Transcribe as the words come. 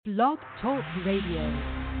Blog Talk Radio.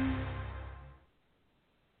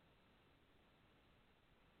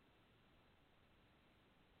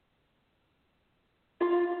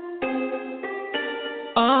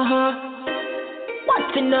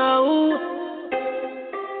 What to know?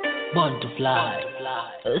 Born to fly.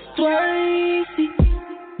 It's twice.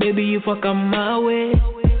 Baby, you fuck on my way.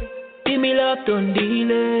 Give me love, don't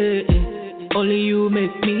delay. Only you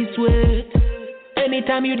make me sweat.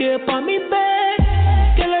 Anytime you there for me, babe.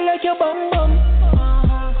 Girl, I like your bum bum.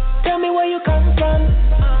 Tell me where you come from.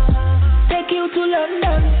 Take you to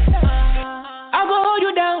London. I go hold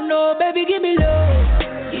you down, no, baby, give me love.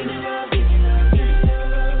 Give me love, give me love, give me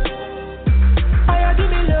love. Fire, give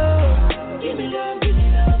me love. Give me love, give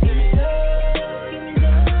me love, give me love, give me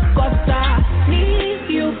love. 'Cause I need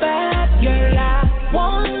you back, girl, I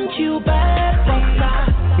want you back. 'Cause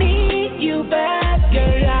I need you back,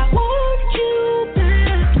 girl, I want you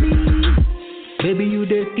back, me. Baby, you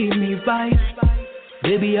dey give me vibes.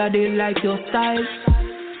 Baby, I dey like your style.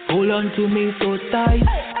 Hold on to me so tight.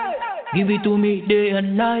 Give it to me day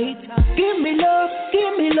and night. Give me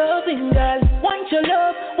loving, girl. Want your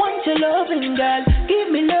loving, girl.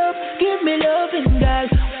 Give me loving, girl.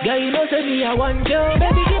 Girl, you know say me I want you.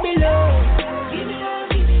 Baby, give me love. Give me love,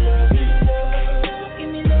 give me love, give me love, give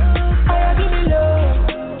me love. Oh, give me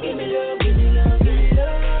love. Give me love, give me love, give me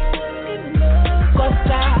love, give me love.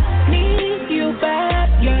 'Cause I need you back,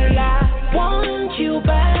 girl. I want you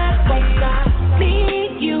back. 'Cause I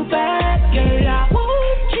need you back, girl. I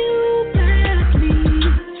want you back, me.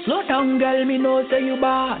 Slow down, girl, me know say you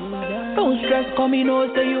bad. Don't stress, come me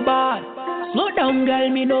know say you bad. Slow down, girl,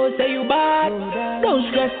 me know say you bad. Don't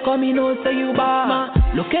stress, come me know say you bad. My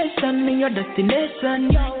location, me your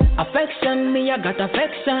destination. Affection, me I got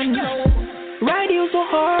affection. Ride you so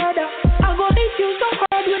hard, I go hit you so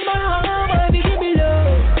hard with my heart. Baby, give me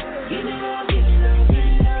love. Give me love, give me love, give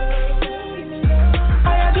me love, give me love. I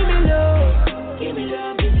give me love. Give me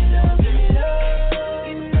love, give me love, give me love,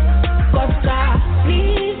 give me love. 'Cause I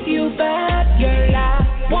need you back, girl. I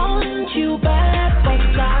want you back.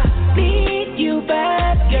 'Cause I need you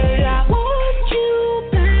back, girl. I want you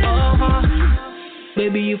back.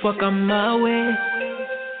 Baby, you fuck on my way.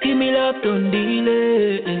 Give me love, don't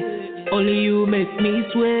delay. Only you make me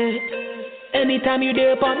sweat. Anytime you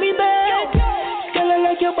there for me, babe. Girl, I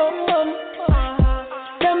like your bum bum.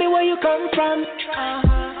 Tell me where you come from.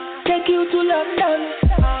 Take you to London.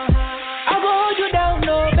 I go hold you down,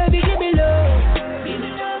 no, baby, give me love. Give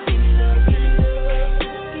me love, give me love, give me love,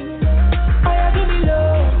 give me love. Oh, give me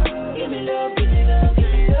love. Give me love, give me love,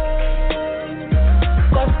 give me love, give me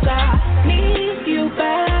love. 'Cause I need you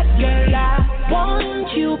back, girl. I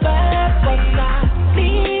want you back. 'Cause I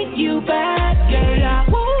need you back, girl. I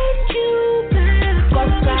want you back.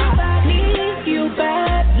 'Cause I need you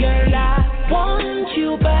back, girl. I want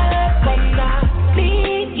you back. 'Cause I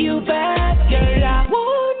need you back, girl. I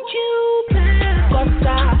want you back. 'Cause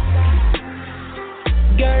I,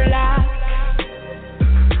 girl, I,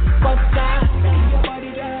 'cause I,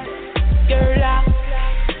 girl, I.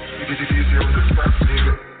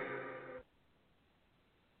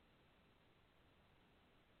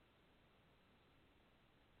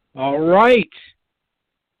 All right.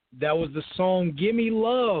 That was the song Gimme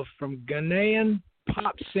Love from Ghanaian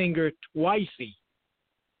pop singer Twicey.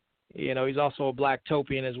 You know, he's also a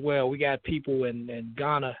Blacktopian as well. We got people in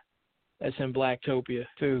Ghana that's in Blacktopia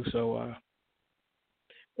too. So,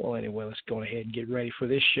 well, anyway, let's go ahead and get ready for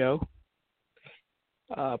this show.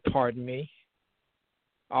 Pardon me.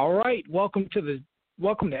 All right. Welcome to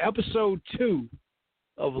episode 2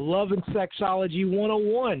 of Love and Sexology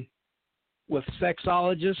 101. With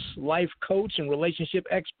sexologist, life coach, and relationship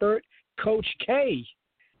expert, Coach K,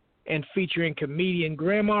 and featuring comedian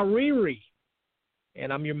Grandma ReRe.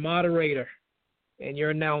 And I'm your moderator and your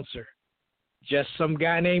announcer, just some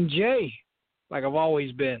guy named Jay, like I've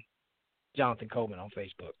always been, Jonathan Coleman on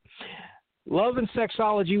Facebook. Love and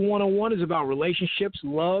Sexology 101 is about relationships,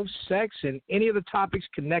 love, sex, and any of the topics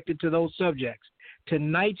connected to those subjects.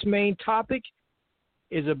 Tonight's main topic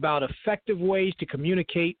is about effective ways to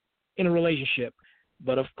communicate in a relationship.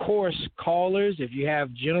 But of course, callers, if you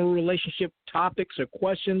have general relationship topics or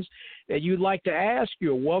questions that you'd like to ask,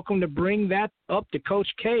 you're welcome to bring that up to Coach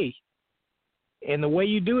K. And the way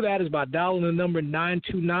you do that is by dialing the number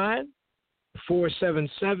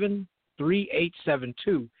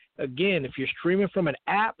 929-477-3872. Again, if you're streaming from an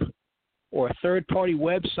app or a third-party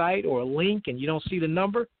website or a link and you don't see the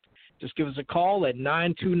number, just give us a call at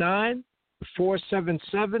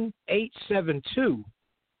 929-477-872.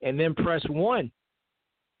 And then press 1,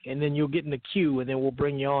 and then you'll get in the queue, and then we'll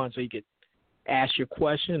bring you on so you can ask your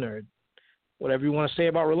question or whatever you want to say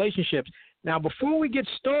about relationships. Now, before we get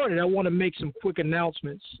started, I want to make some quick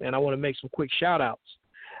announcements, and I want to make some quick shout-outs.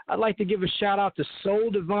 I'd like to give a shout-out to Soul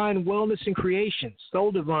Divine Wellness and Creation.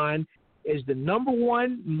 Soul Divine is the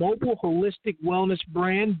 #1 mobile holistic wellness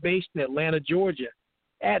brand based in Atlanta, Georgia.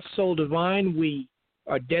 At Soul Divine, we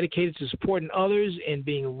are dedicated to supporting others and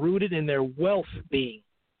being rooted in their well-being,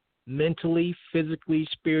 mentally, physically,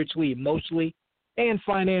 spiritually, emotionally, and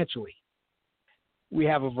financially. We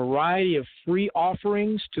have a variety of free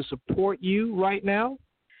offerings to support you right now.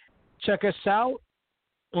 Check us out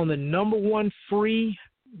on the #1 free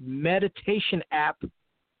meditation app,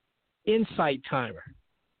 Insight Timer.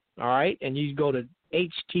 All right, and you go to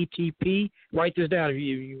HTTP. Write this down if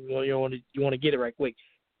you want to get it right quick.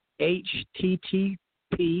 HTTP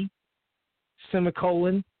 /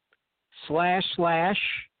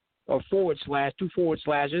 or / 2 forward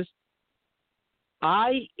slashes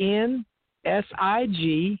INSIG.HT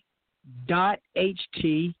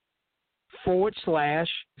 / Soul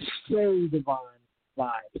Divine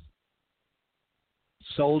Vibes.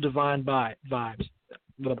 Soul Divine Vibes.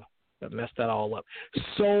 Blah, blah. I messed that all up.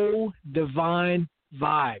 Soul Divine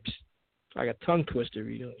Vibes. I got tongue twister.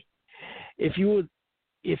 If you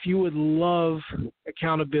would love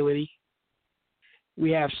accountability,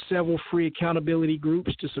 we have several free accountability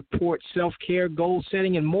groups to support self-care, goal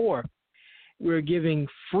setting, and more. We're giving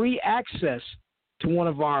free access to one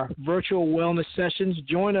of our virtual wellness sessions.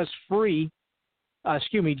 Join our free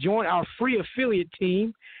affiliate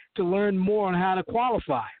team to learn more on how to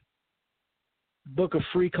qualify. Book a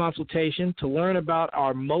free consultation to learn about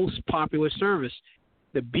our most popular service,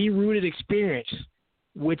 the Be Rooted Experience,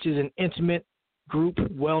 which is an intimate group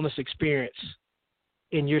wellness experience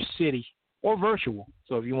in your city or virtual.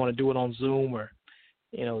 So if you want to do it on Zoom or,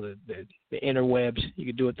 the interwebs, you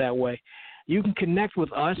can do it that way. You can connect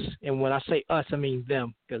with us, and when I say us, I mean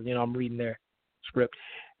them, because, I'm reading their script.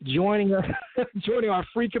 Joining our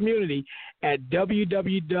free community at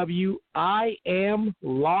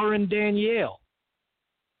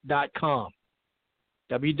www.IamLaurenDanielle.com.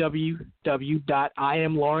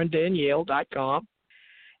 www.IamLaurenDanielle.com.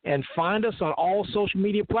 And find us on all social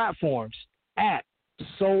media platforms at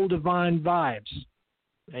Soul Divine Vibes,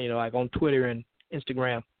 like on Twitter and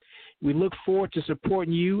Instagram. We look forward to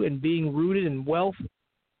supporting you and being rooted in wealth,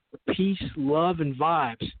 peace, love, and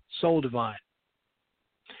vibes. Soul Divine.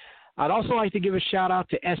 I'd also like to give a shout-out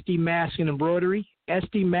to SD Mask and Embroidery.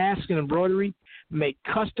 SD Mask and Embroidery make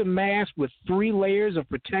custom masks with 3 layers of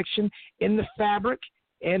protection in the fabric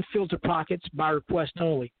and filter pockets by request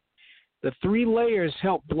only. The 3 layers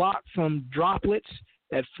help block from droplets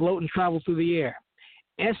that float and travel through the air.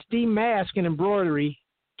 SD Mask and Embroidery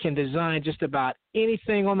can design just about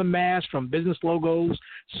anything on the mask, from business logos,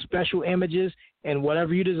 special images, and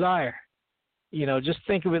whatever you desire. Just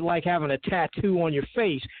think of it like having a tattoo on your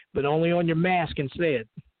face, but only on your mask instead.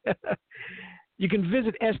 You can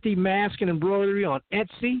visit SD Mask and Embroidery on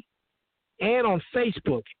Etsy and on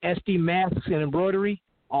Facebook, SD Masks and Embroidery,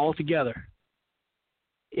 all together.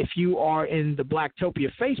 If you are in the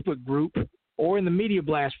Blacktopia Facebook group or in the Media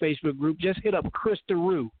Blast Facebook group, just hit up Krista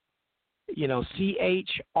Rue,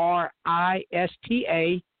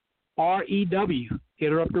 CHRISTAREW.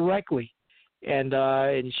 Hit her up directly, and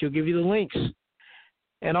she'll give you the links.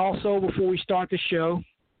 And also, before we start the show,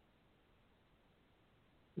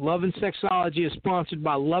 Love and Sexology is sponsored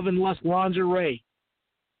by Love and Lust Lingerie.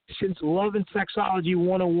 Since Love and Sexology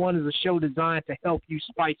 101 is a show designed to help you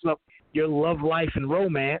spice up your love life and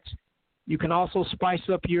romance, you can also spice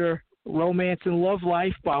up your romance and love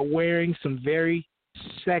life by wearing some very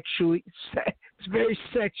sexy,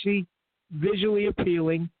 visually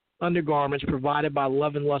appealing undergarments provided by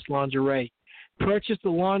Love and Lust Lingerie. Purchase the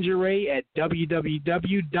lingerie at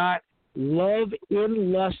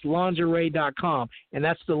www.loveinlustlingerie.com. And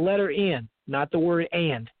that's the letter N, not the word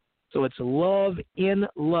and. So it's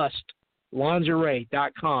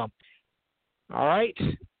loveinlustlingerie.com. All right?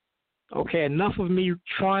 Okay, enough of me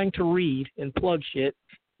trying to read and plug shit.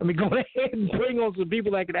 Let me go ahead and bring on some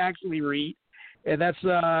people that can actually read. And that's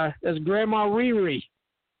Grandma ReRe.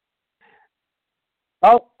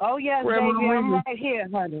 Oh yes, Grandma baby, ReRe. I'm right here,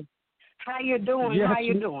 honey. How you doing? Yes. How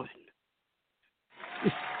you doing?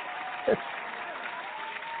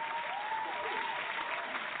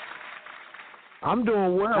 I'm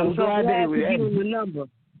doing well. I'm so glad to be give you the number.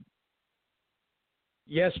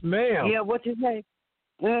 Yes, ma'am. Yeah, what you say?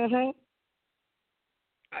 Mhm.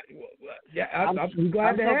 I'm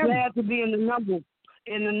glad to have you. I'm so glad to be in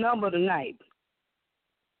the number tonight.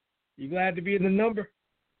 You glad to be in the number?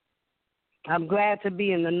 I'm glad to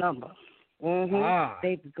be in the number. Ah.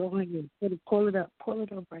 Baby, go ahead and pull it up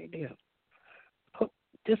right there.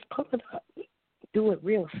 Just pull it up. Do it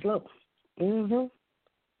real slow. Mhm.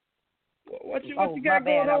 What you got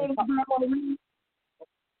going on?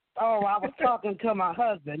 I was talking to my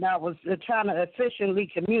husband. I was trying to efficiently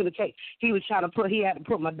communicate. He had to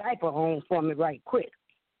put my diaper on for me right quick.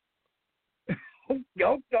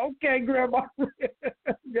 Okay, Grandma.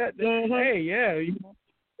 Hey, yeah,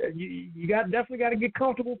 you definitely got to get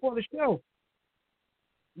comfortable for the show.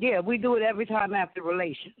 Yeah, we do it every time after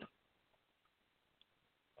relation.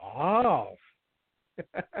 Oh.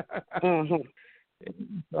 Mhm.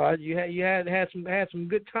 You had some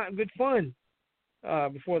good fun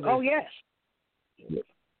before this. Oh yes. Yeah.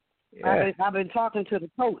 I've been talking to the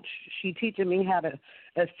coach. She teaching me how to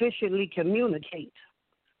efficiently communicate,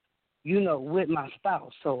 with my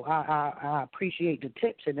spouse. So I appreciate the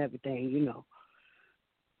tips and everything,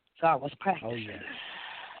 So I was practicing. Oh yeah.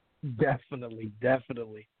 Definitely.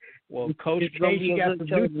 Well, Coach It's K, she got good some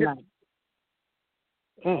new show tonight. tips.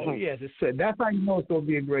 Oh yes, that's how you know it's gonna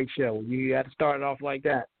be a great show. You have to start it off like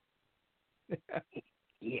that.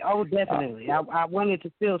 Yeah, oh, definitely. I wanted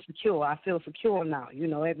to feel secure. I feel secure now.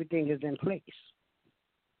 Everything is in place.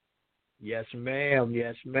 Yes, ma'am.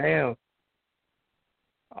 Yes, ma'am.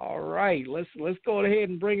 All right, let's go ahead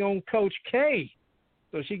and bring on Coach K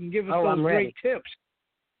so she can give us those great tips.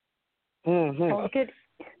 Mm-hmm. Well,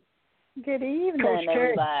 good evening, Coach K.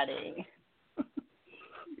 everybody.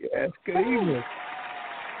 Yes, good evening.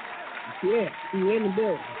 Yeah, you in the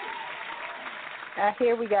building. I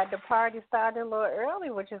hear we got the party started a little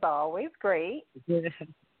early, which is always great. Yeah.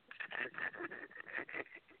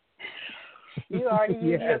 You already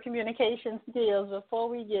used your communication skills before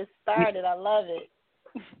we get started. I love it.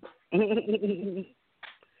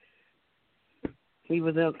 He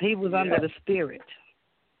was under the spirit.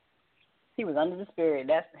 He was under the spirit.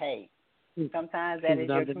 Sometimes that is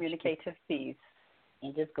your communicative piece.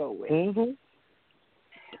 And just go with it. Mm-hmm.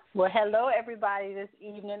 Well, hello, everybody, this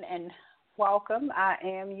evening, and welcome. I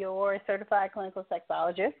am your certified clinical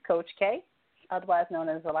sexologist, Coach K, otherwise known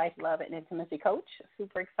as the Life, Love, and Intimacy Coach.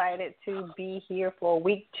 Super excited to be here for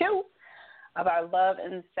week 2 of our Love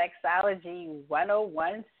and Sexology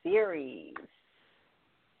 101 series.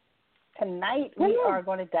 Tonight, we are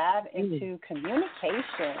going to dive into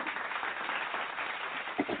communication.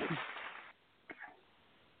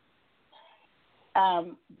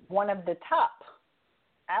 One of the top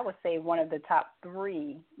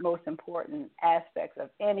 3 most important aspects of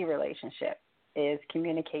any relationship is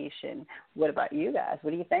communication. What about you guys?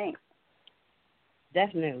 What do you think?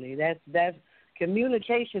 Definitely. That's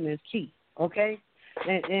communication is key, okay?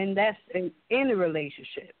 And that's in any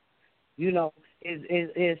relationship.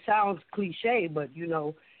 It sounds cliche, but,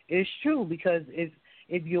 it's true because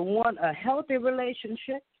if you want a healthy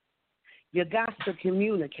relationship, you got to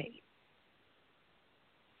communicate.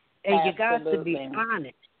 And you got to be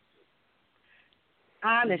honest.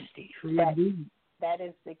 Honesty. That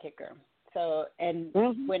is the kicker. So, and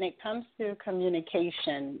when it comes to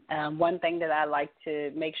communication, one thing that I like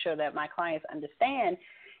to make sure that my clients understand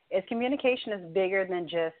is communication is bigger than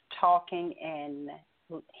just talking and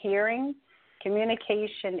hearing.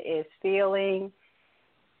 Communication is feeling,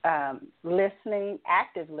 listening,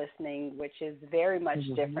 active listening, which is very much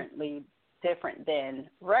different than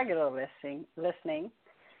regular listening.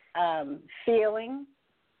 Feeling,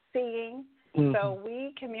 seeing. So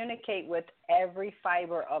we communicate with every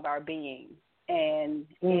fiber of our being. And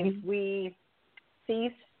if we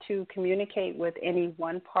cease to communicate with any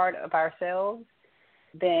one part of ourselves,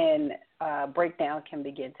 then breakdown can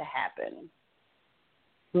begin to happen.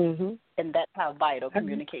 And that's how vital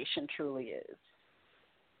communication truly is.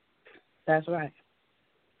 That's right.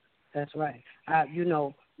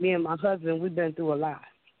 Me and my husband, we've been through a lot.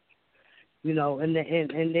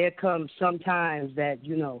 And there comes sometimes that,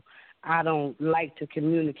 I don't like to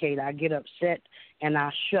communicate. I get upset and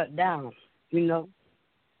I shut down,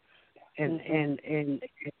 And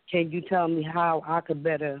can you tell me how I could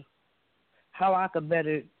better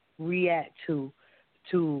react to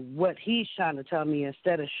what he's trying to tell me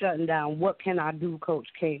instead of shutting down? What can I do,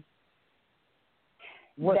 Coach K?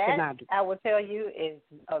 What can I do? I will tell you is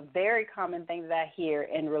a very common thing that I hear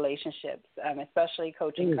in relationships, especially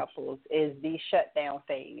coaching couples, is the shutdown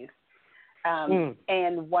phase. And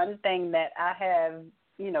one thing that I have,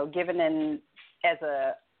 given in as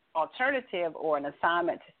a alternative or an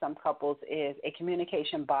assignment to some couples is a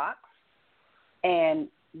communication box. And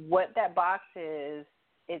what that box is,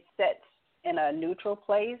 it sets in a neutral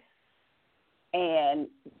place, and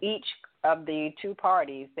each of the 2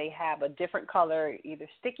 parties, they have a different color, either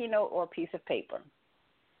sticky note or piece of paper.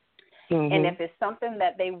 And if it's something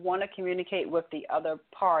that they want to communicate with the other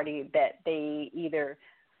party that they either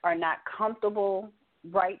are not comfortable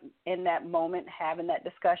right in that moment having that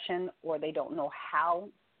discussion, or they don't know how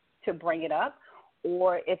to bring it up,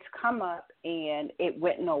 or it's come up and it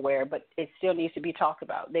went nowhere, but it still needs to be talked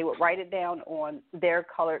about. They would write it down on their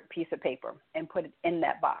colored piece of paper and put it in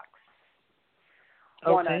that box.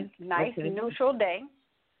 Okay. On a nice neutral day,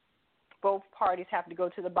 both parties have to go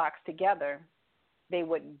to the box together. They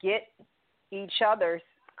would get each other's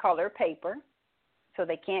color paper, so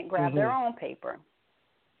they can't grab their own paper.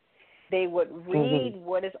 They would read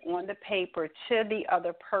what is on the paper to the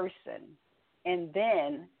other person, and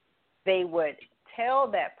then they would tell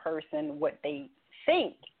that person what they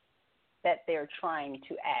think that they're trying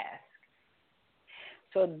to ask.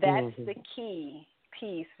 So that's the key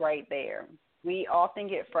piece right there. We often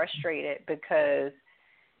get frustrated because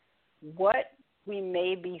what we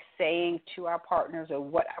may be saying to our partners or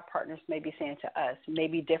what our partners may be saying to us may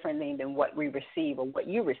be differently than what we receive or what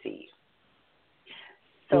you receive.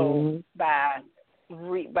 So by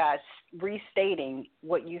restating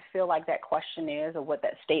what you feel like that question is or what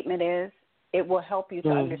that statement is, it will help you to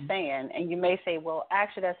understand. And you may say, well,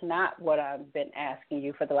 actually, that's not what I've been asking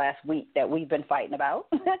you for the last week that we've been fighting about.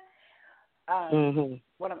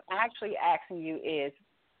 What I'm actually asking you is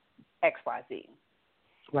X, Y, Z.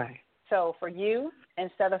 Right. So for you,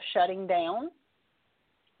 instead of shutting down,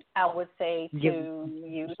 I would say to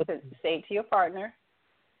say to your partner,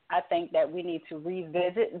 I think that we need to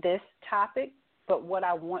revisit this topic, but what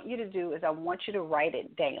I want you to do is I want you to write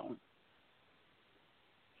it down.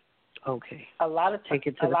 Okay. A lot of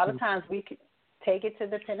times we could take it to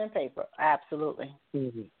the pen and paper. Absolutely.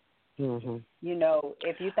 You know,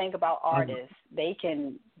 if you think about artists, they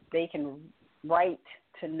can write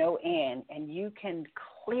to no end, and you can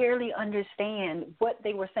clearly understand what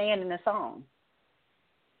they were saying in the song.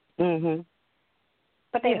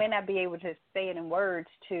 But they may not be able to say it in words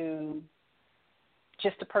to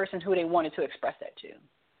just the person who they wanted to express that to.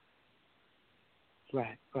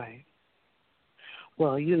 Right.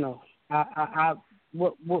 Well, you know,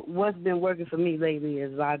 what's been working for me lately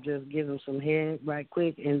is I just give them some head right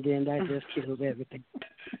quick, and then that just kills everything.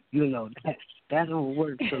 You know, that don't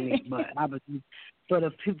work for me. But for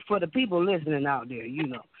the people listening out there, you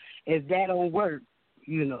know, if that don't work,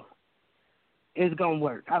 you know, it's gonna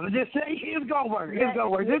work. I was just saying, it's gonna work. It's gonna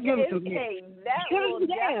work. Just give them some head. That will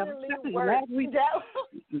definitely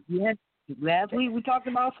work. Last week we talked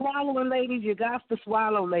about swallowing, ladies. You got to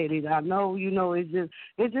swallow, ladies. I know, you know. It's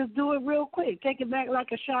just do it real quick. Take it back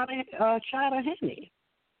like a shot of Henny.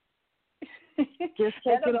 Just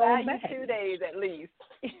take it on back. 2 days at least.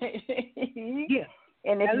 Yeah.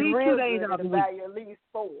 And if at you least 2 days it'll buy you at least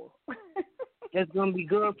 4. It's gonna be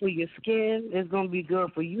good for your skin. It's gonna be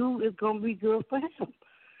good for you. It's gonna be good for him.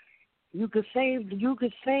 You could save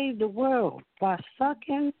the world by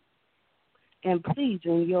sucking and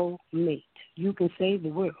pleasing your mate. You can save the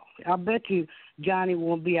world. I bet you Johnny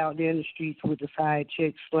won't be out there in the streets with the side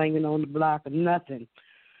chick slinging on the block or nothing.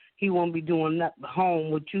 He won't be doing nothing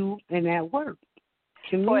home with you and at work.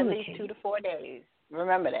 For at least 2 to 4 days.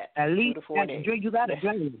 Remember that. At least 2 to 4 days. You got to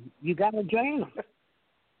drain him. You got to drain him.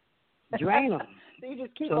 Drain him. So you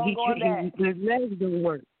just keep on going back. His legs don't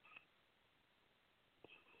work.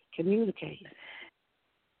 Communicate.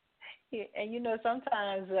 Yeah, and you know,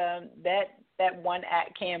 sometimes that one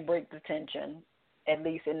act can break the tension, at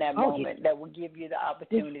least in that moment. Yeah. That will give you the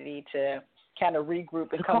opportunity to kind of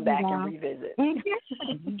regroup and come back and revisit.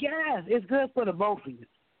 Yes, it's good for the both of you.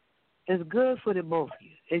 It's good for the both of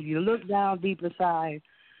you. If you look down deep inside,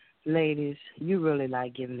 ladies, you really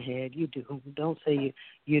like giving head. You do. Don't say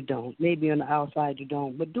you don't. Maybe on the outside you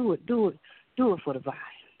don't, but do it for the vibe.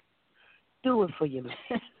 Do it for your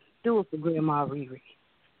man. Do it for Grandma ReRe.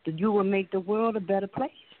 That you will make the world a better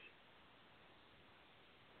place.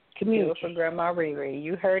 Communicate. Do it for Grandma ReRe.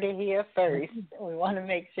 You heard it here first. We want to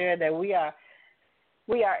make sure that we are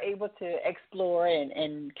able to explore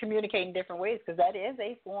and communicate in different ways, because that is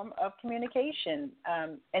a form of communication.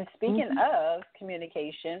 And speaking of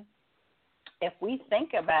communication, if we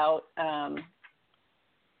think about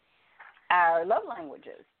our love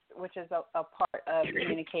languages, which is a part of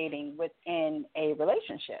communicating within a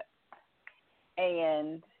relationship,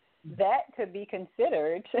 and that could be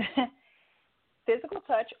considered physical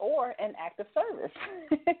touch or an act of service.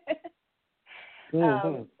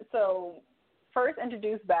 So first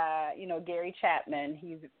introduced by, Gary Chapman.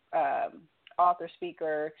 He's author,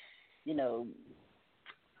 speaker,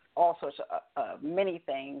 all sorts of many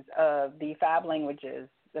things of the 5 languages,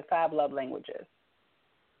 the 5 love languages.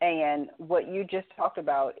 And what you just talked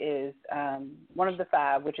about is one of the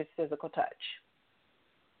 5, which is physical touch.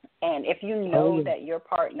 And if you know that your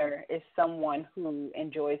partner is someone who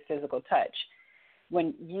enjoys physical touch,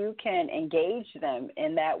 when you can engage them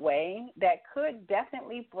in that way, that could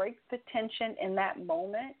definitely break the tension in that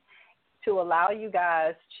moment to allow you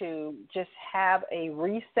guys to just have a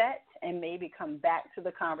reset and maybe come back to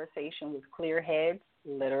the conversation with clear heads,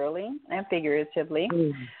 literally and figuratively,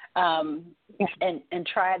 and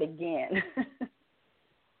try it again.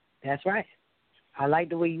 That's right. I like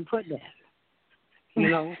the way you put that. You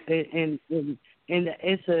know, and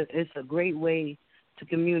it's a great way to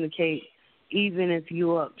communicate, even if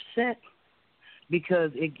you're upset,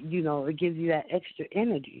 because it gives you that extra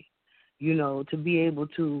energy, to be able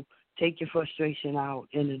to take your frustration out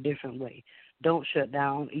in a different way. Don't shut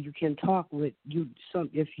down. You can talk with you.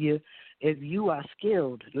 If you are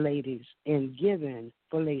skilled, ladies, in giving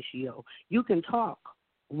fellatio, you can talk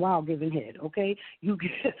while giving head. Okay, you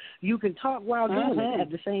can talk while doing it at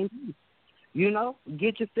the same time.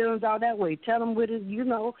 Get your feelings out that way. Tell him with his. He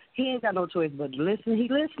ain't got no choice but to listen. He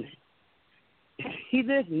listening. He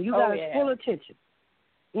listening. You got his full attention.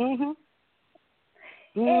 And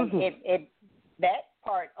that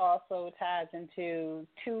part also ties into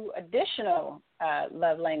 2 additional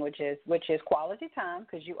love languages, which is quality time,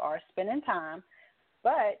 because you are spending time.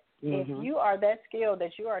 But if you are that skilled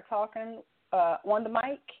that you are talking on the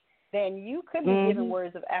mic, then you could be giving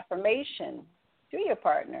words of affirmation to your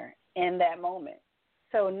partner in that moment.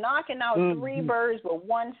 So knocking out 3 birds with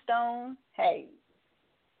 1 stone, hey,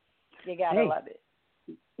 you gotta love it.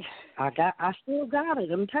 I still got it.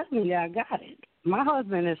 I'm telling you, I got it. My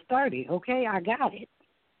husband is 30. Okay, I got it.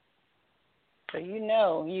 So you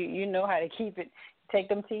know how to keep it. Take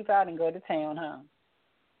them teeth out and go to town, huh?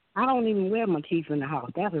 I don't even wear my teeth in the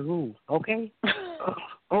house. That's a rule. Okay.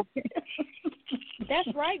 Okay. That's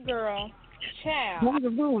right, girl. Child. That's a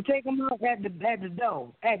rule. Take them out at the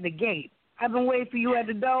door, at the gate. I've been waiting for you at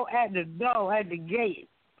the door, at the gate.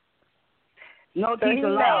 No teeth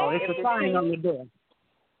allowed. It's a sign on the door.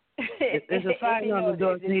 There's a sign on the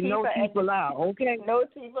door saying no teeth allowed, okay? No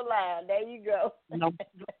teeth allowed. There you go. No,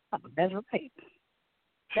 that's right.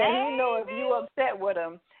 Now you know if you upset with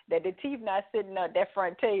them that the teeth not sitting at that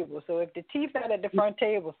front table. So if the teeth not at the front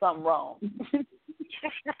table, something wrong.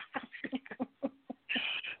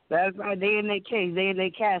 That's right. They in their cage. They in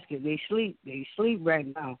their casket. They sleep. They sleep right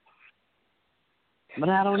now. But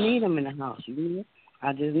I don't need them in the house.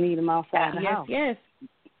 I just need them outside the house. Yes.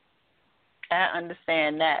 I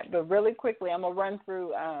understand that. But really quickly, I'm going to run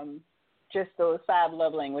through just those 5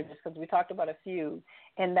 love languages because we talked about a few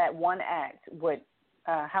in that one act with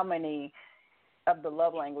how many of the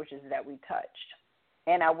love languages that we touched.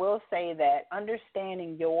 And I will say that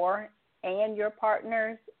understanding your and your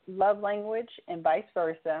partner's love language and vice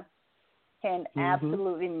versa can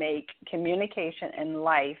absolutely make communication in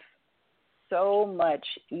life so much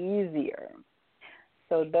easier.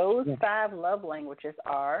 So those 5 love languages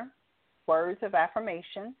are words of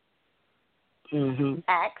affirmation,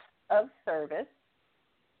 acts of service,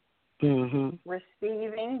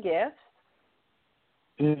 receiving gifts,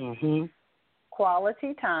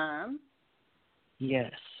 quality time,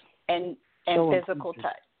 yes, and physical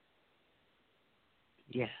touch.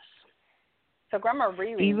 Yes. So, Grandma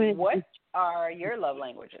ReRe, what are your love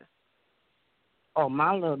languages? Oh,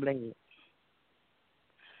 my love language.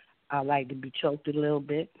 I like to be choked a little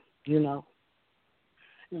bit, and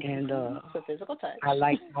so physical touch.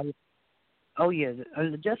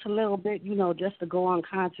 Just a little bit, just to go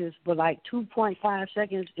unconscious, but like 2.5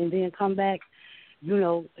 seconds, and then come back, and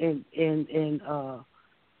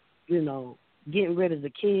getting rid of the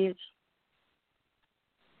kids.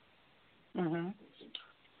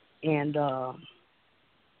 And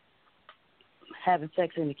having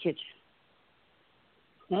sex in the kitchen.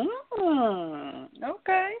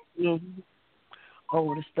 Okay.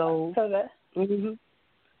 Over the stove. So that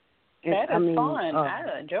that is fun.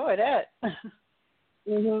 I enjoy that.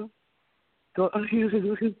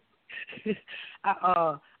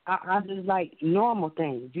 I just like normal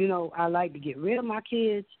things. I like to get rid of my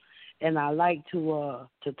kids, and I like to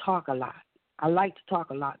talk a lot. I like to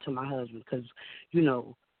talk a lot to my husband because,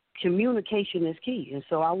 communication is key. And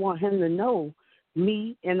so I want him to know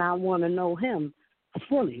me, and I want to know him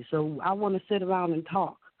fully. So I want to sit around and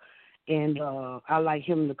talk. And I like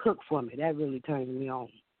him to cook for me. That really turns me on.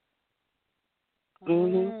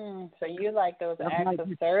 So you like those acts of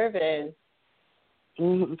service.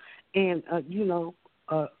 And,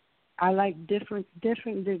 I like different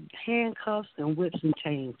handcuffs and whips and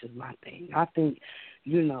chains is my thing. I think,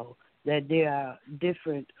 that there are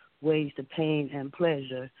different ways to pain and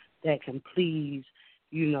pleasure that can please,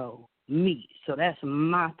 me. So that's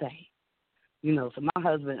my thing. So my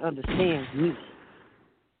husband understands me.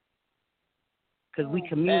 Because we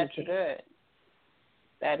communicate. That's good.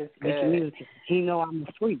 That is We good. communicate. He know I'm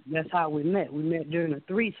a freak. That's how we met. We met during a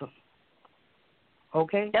threesome.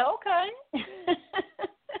 Okay? Okay.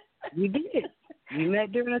 We did. We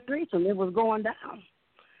met during a threesome. It was going down.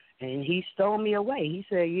 And he stole me away. He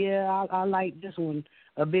said, yeah, I like this one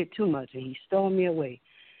a bit too much. And he stole me away.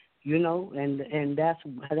 You know, and that's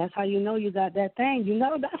how you know you got that thing. You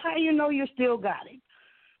know, that's how you know you still got it.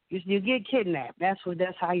 You get kidnapped. That's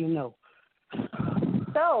how you know.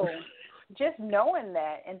 So, just knowing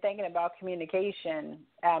that and thinking about communication,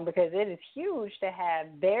 because it is huge to have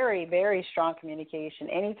very, very strong communication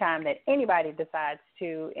anytime that anybody decides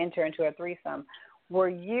to enter into a threesome. Were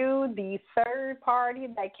you the third party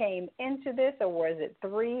that came into this, or was it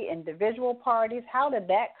three individual parties? How did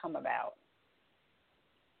that come about?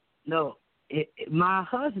 No, my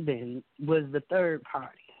husband was the third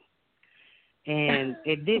party, and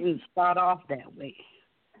it didn't start off that way.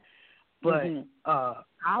 But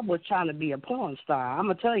I was trying to be a porn star. I'm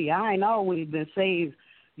going to tell you, I ain't always been saved,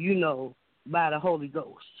 you know, by the Holy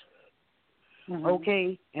Ghost.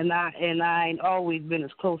 Okay? And I ain't always been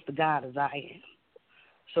as close to God as I am.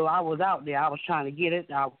 So I was out there. I was trying to get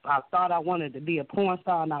it. I thought I wanted to be a porn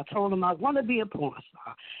star, and I told him I want to be a porn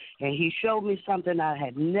star. And he showed me something I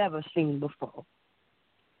had never seen before.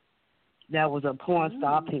 That was a porn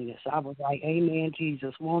star penis. I was like, amen,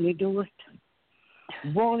 Jesus, won't he do it?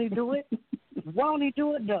 Won't he do it? Won't he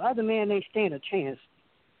do it? The other man ain't stand a chance.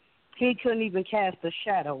 He couldn't even cast a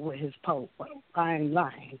shadow with his pole. I ain't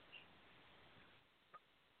lying.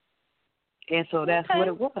 And so that's what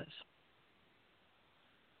it was.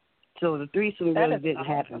 So the threesome really didn't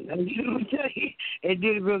happen. It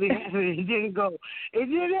didn't really happen. It didn't go. It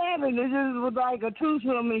didn't happen. It just was like a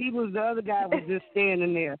twosome, and the other guy was just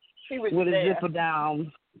standing there with his zipper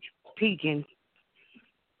down, peeking.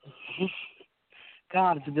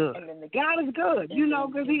 God is good. God is good, you know,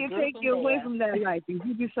 because he'll take you away from that life and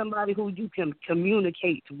give you somebody who you can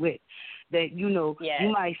communicate with. That, you know, you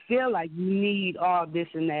might feel like you need all this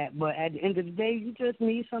and that, but at the end of the day, you just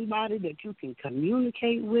need somebody that you can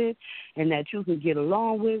communicate with and that you can get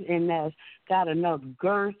along with and that's got enough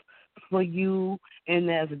girth for you and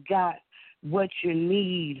that's got what you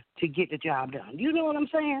need to get the job done. You know what I'm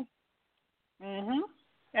saying?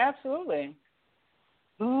 Absolutely.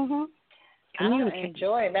 I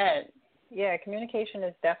enjoy that. Yeah, communication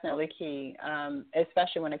is definitely key,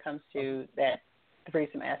 especially when it comes to that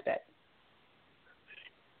threesome aspect.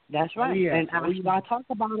 That's right. And I talk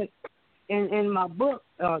about it in my book,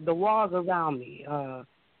 The Walls Around Me.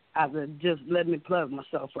 Just let me plug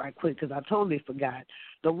myself right quick because I totally forgot.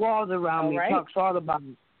 The Walls Around Me talks all about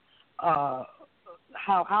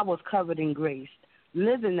how I was covered in grace,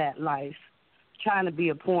 living that life, trying to be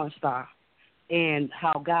a porn star, and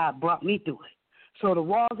how God brought me through it. So The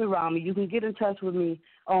Walls Around Me, you can get in touch with me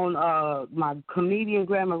on my comedian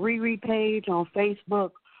Grandma ReRe page on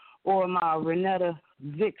Facebook or my Renetta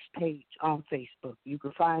Vicks page on Facebook. You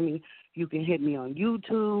can find me. You can hit me on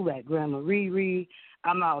YouTube at Grandma ReRe.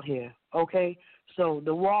 I'm out here, okay? So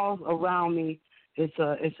The Walls Around Me, it's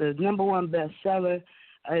a #1 bestseller.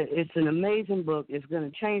 It's an amazing book. It's going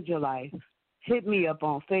to change your life. Hit me up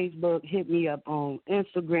on Facebook. Hit me up on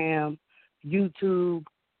Instagram, YouTube.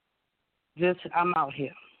 I'm out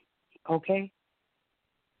here, okay?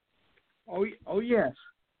 Oh yes.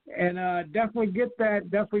 And definitely get that.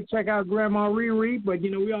 Definitely check out Grandma ReRe. But, you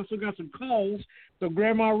know, we also got some calls. So,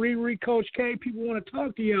 Grandma ReRe, Coach K, people want to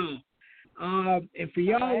talk to y'all. And for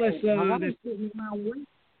y'all that's sitting around waiting,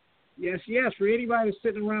 yes, for anybody that's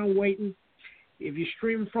sitting around waiting, if you're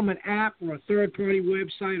streaming from an app or a third-party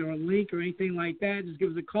website or a link or anything like that, just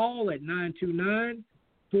give us a call at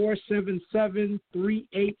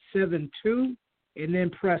 929-477-3872 and then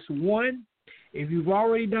press 1. If you've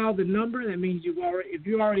already dialed the number, that means you're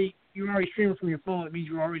already streaming from your phone. It means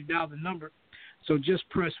you already dialed the number. So just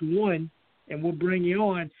press 1, and we'll bring you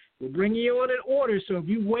on. We'll bring you on in order. So if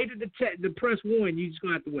you waited to press 1, you're just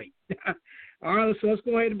gonna have to wait. All right. So let's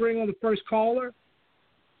go ahead and bring on the first caller.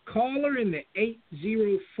 Caller in the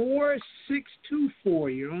 804-624.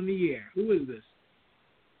 You're on the air. Who is this?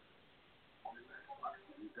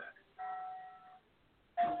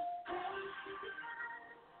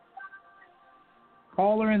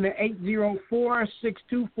 Caller in the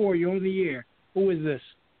 804-624. You're on the air. Who is this?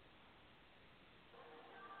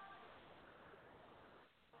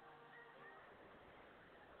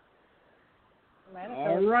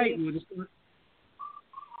 All right.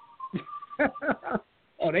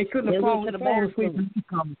 Oh, they couldn't have fallen asleep in this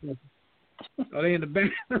conversation. Oh, they in the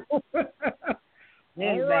bathroom?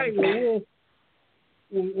 All right.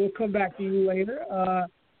 We'll come back to you later.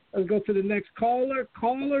 Let's go to the next caller.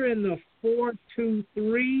 Caller in the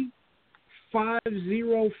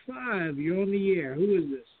 505. You're on the air. Who is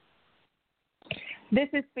this? This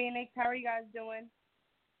is Phoenix. How are you guys doing?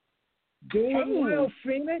 Doing well,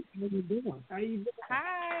 Phoenix. How you doing?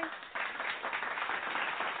 Hi.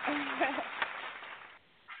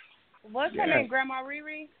 What's her name? Grandma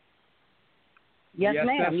ReRe? Yes,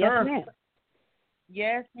 ma'am. Yes, her. ma'am.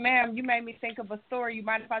 Yes, ma'am. You made me think of a story. You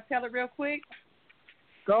mind if I tell it real quick?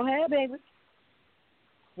 Go ahead, baby.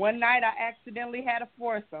 One night I accidentally had a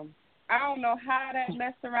foursome. I don't know how that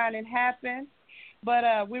messed around and happened,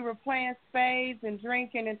 but we were playing spades and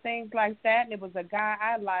drinking and things like that, and it was a guy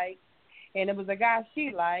I liked, and it was a guy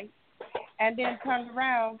she liked, and then turned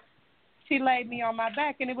around, she laid me on my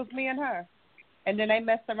back, and it was me and her. And then they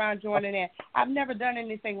messed around joining in. I've never done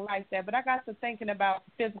anything like that, but I got to thinking about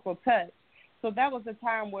physical touch. So that was the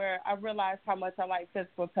time where I realized how much I like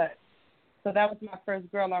physical touch. So that was my first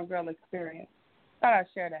girl-on-girl experience. Thought I'd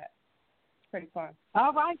share that. It's pretty fun.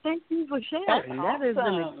 All right, thank you for sharing. That is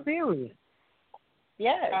an experience.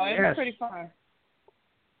 Yes. Oh, it was pretty fun.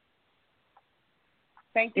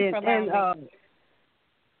 Thank you for allowing me.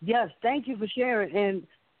 Yes, thank you for sharing. And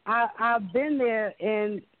I've been there,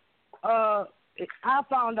 and I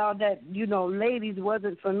found out that, ladies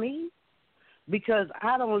wasn't for me because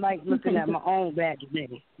I don't like looking at my own back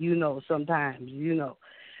sometimes,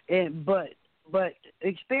 But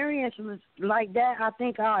experiences like that, I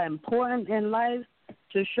think, are important in life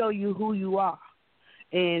to show you who you are,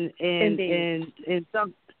 and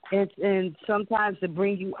sometimes to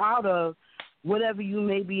bring you out of whatever you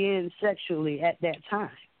may be in sexually at that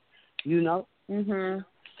time, Mhm.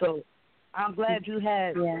 So I'm glad you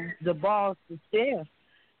had the balls to share.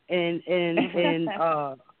 And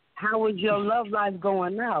how is your love life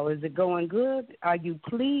going now? Is it going good? Are you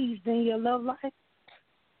pleased in your love life?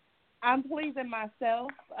 I'm pleasing myself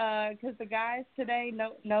because the guys today,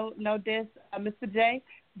 no diss, Mr. J,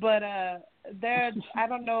 but they're I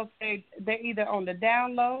don't know if they're either on the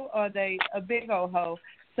down low or they a big old hoe.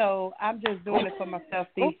 So I'm just doing it for myself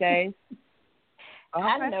these days.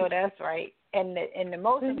 I know that's right. And the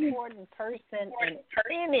most important person in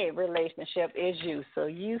any relationship is you. So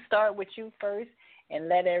you start with you first and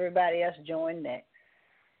let everybody else join next.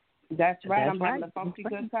 That's right. I'm having a funky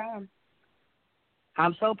good time.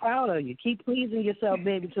 I'm so proud of you. Keep pleasing yourself,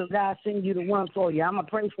 baby, till God sends you the one for you. I'm going to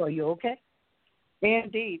pray for you, okay?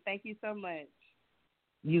 Indeed. Thank you so much.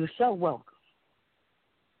 You're so welcome.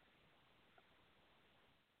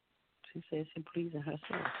 She says she's pleasing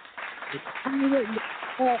herself.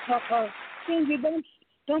 Cindy,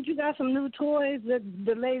 don't you got some new toys that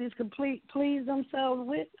the ladies can please themselves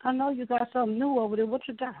with? I know you got something new over there. What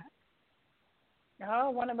you got?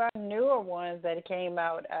 Oh, one of our newer ones that came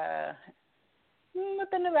out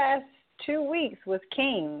within the last 2 weeks was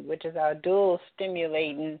King, which is our dual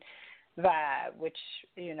stimulating vibe, which,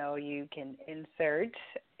 you can insert.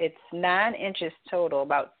 It's 9 inches total.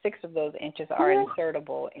 About 6 of those inches are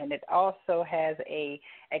insertable, and it also has a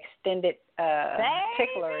extended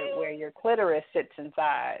tickler where your clitoris sits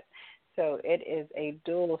inside. So it is a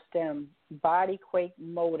dual stem, body quake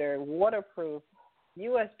motor, waterproof,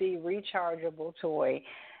 USB rechargeable toy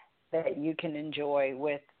that you can enjoy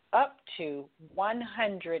with up to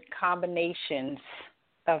 100 combinations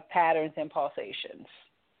of patterns and pulsations.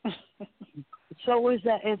 So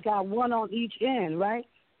it's got one on each end, right?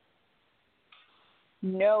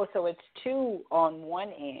 No, so it's 2 on one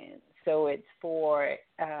end. So it's for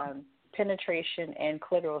penetration and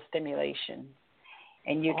clitoral stimulation.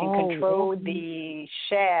 And you can control the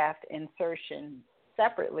shaft insertion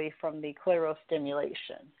separately from the clitoral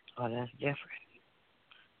stimulation. Oh, that's different.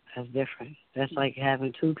 That's like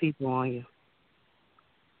having 2 people on you.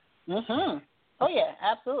 Mhm. Oh yeah,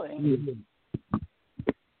 absolutely. Mm-hmm.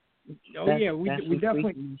 We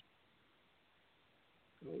definitely.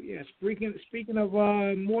 Oh yeah, speaking of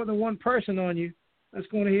more than one person on you, let's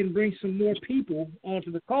go ahead and bring some more people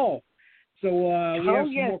onto the call. So we have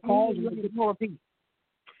some more calls. More people.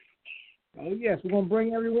 Oh yes, we're gonna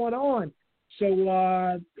bring everyone on. So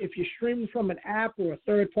if you're streaming from an app or a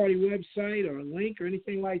third-party website or a link or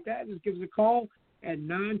anything like that, just give us a call at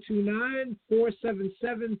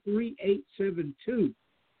 929-477-3872,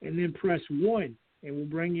 and then press 1, and we'll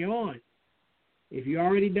bring you on. If you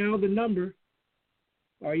already dialed the number,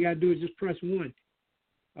 all you got to do is just press 1.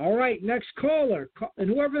 All right, next caller. And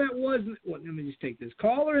whoever that was, let me just take this.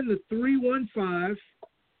 Caller in the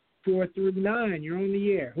 315-439. You're on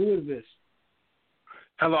the air. Who is this?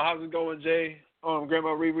 Hello, how's it going, Jay? Grandma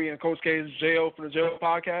ReRe and Coach K's J.O. from the J.O.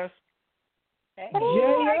 podcast. Hey.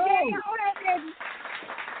 J.O.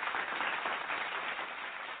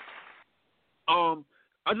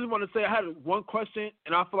 I just want to say I had one question,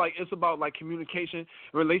 and I feel like it's about like communication,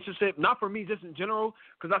 relationship. Not for me, just in general,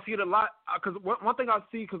 because I see it a lot. Because one thing I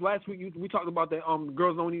see, because last week we talked about that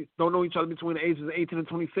girls don't know each other between the ages of 18 and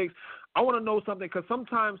 26. I want to know something, because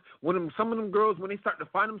sometimes some of them girls, when they start to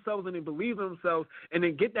find themselves and they believe in themselves, and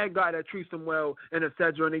they get that guy that treats them well and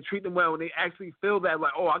etc., and they treat them well, and they actually feel that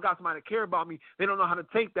like, oh, I got somebody to care about me. They don't know how to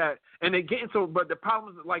take that, and they get into. But the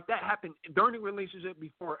problems like that happen during the relationship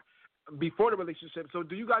before the relationship. So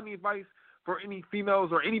do you got any advice for any females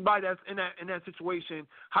or anybody that's in that situation?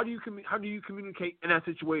 How do you communicate in that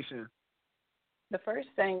situation? The first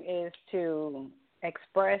thing is to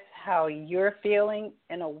express how you're feeling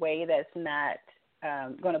in a way that's not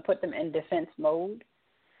going to put them in defense mode.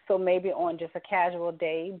 So maybe on just a casual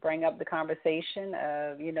day, bring up the conversation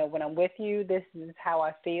of, when I'm with you, this is how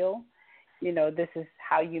I feel. This is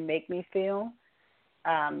how you make me feel.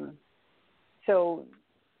 So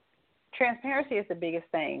transparency is the biggest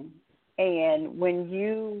thing. And when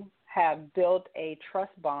you have built a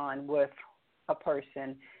trust bond with a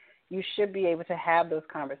person, you should be able to have those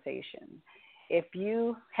conversations. If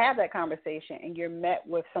you have that conversation and you're met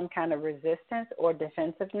with some kind of resistance or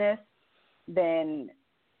defensiveness, then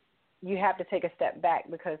you have to take a step back,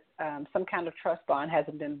 because some kind of trust bond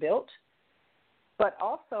hasn't been built. But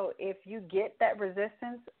also, if you get that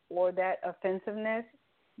resistance or that offensiveness,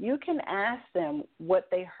 you can ask them what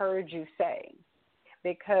they heard you say,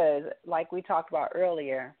 because like we talked about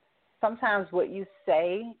earlier, sometimes what you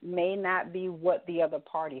say may not be what the other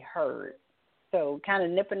party heard. So kind of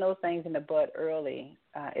nipping those things in the bud early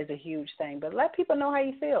is a huge thing. But let people know how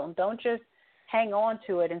you feel. Don't just hang on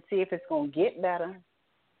to it and see if it's going to get better.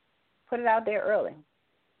 Put it out there early.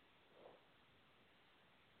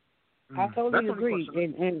 I totally agree.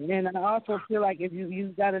 And I also feel like if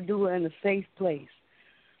you got to do it in a safe place.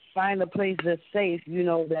 Find a place that's safe,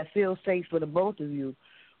 that feels safe for the both of you,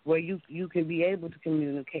 where you can be able to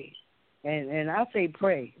communicate. And I say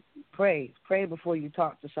pray before you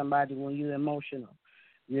talk to somebody when you're emotional,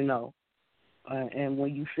 and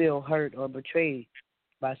when you feel hurt or betrayed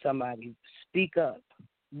by somebody. Speak up,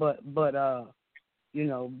 but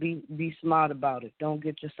be smart about it. Don't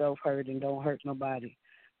get yourself hurt and don't hurt nobody,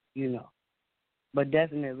 But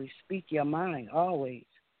definitely speak your mind always.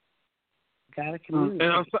 Gotta communicate.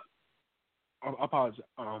 And I apologize.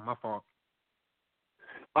 My fault.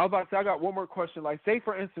 I was about to say, I got one more question. Like, say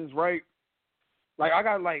for instance, right? Like, I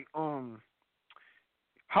got like,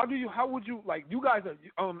 how would you, like, you guys are,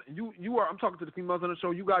 you are, I'm talking to the females on the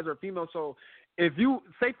show. You guys are females, so if you,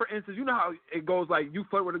 say for instance, you know how it goes, like, you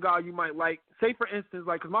flirt with a guy you might like. Say for instance,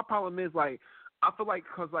 like, because my problem is, like, I feel like,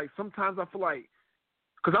 because, like, sometimes I feel like,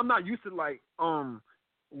 because I'm not used to, like,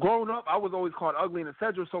 growing up, I was always called ugly and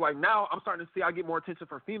etc. So, like, now I'm starting to see I get more attention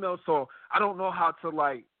from females. So I don't know how to,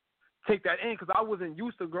 like, take that in, because I wasn't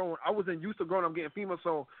used to growing up getting females.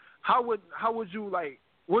 So how would you, like,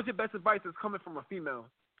 what's your best advice that's coming from a female?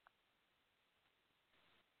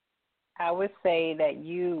 I would say that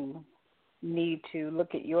you need to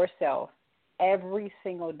look at yourself every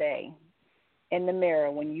single day in the mirror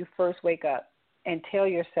when you first wake up and tell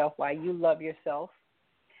yourself why you love yourself,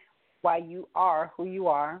 why you are who you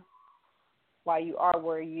are, why you are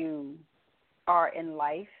where you are in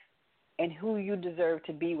life, and who you deserve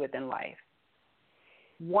to be with in life.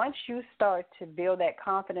 Once you start to build that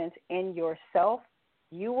confidence in yourself,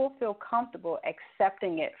 you will feel comfortable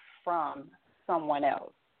accepting it from someone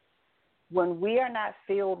else. When we are not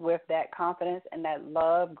filled with that confidence and that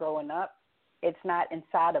love growing up, it's not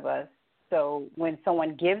inside of us. So when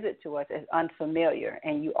someone gives it to us, it's unfamiliar,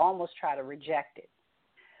 and you almost try to reject it.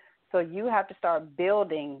 So you have to start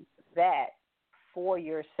building that for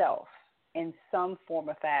yourself in some form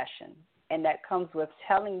or fashion. And that comes with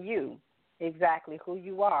telling you exactly who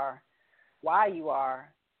you are, why you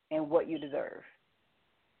are, and what you deserve.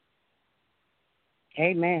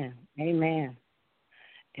 Amen. And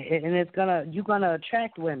you're gonna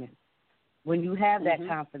attract women when you have that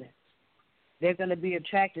confidence. They're gonna be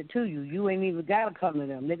attracted to you. You ain't even gotta come to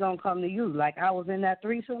them. They're gonna come to you. Like I was in that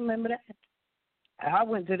threesome, remember that? I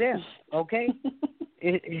went to them, okay?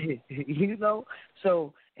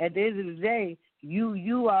 So at the end of the day,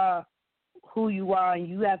 you are who you are, and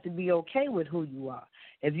you have to be okay with who you are.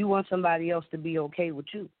 If you want somebody else to be okay with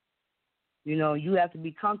you, you have to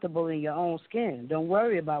be comfortable in your own skin. Don't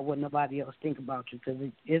worry about what nobody else think about you, because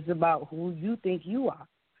it's about who you think you are.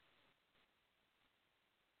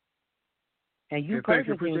 And you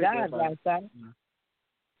perfect in God's eyesight.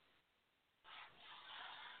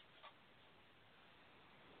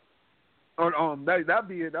 That'd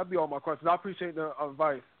be it. That'd be all my questions. I appreciate the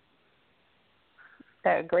advice.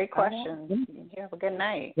 Great question. You have a good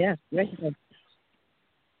night. Yes.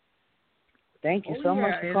 Thank you so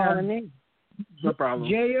much for calling in. No problem.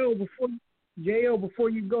 J.O., before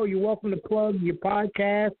you go, you're welcome to plug your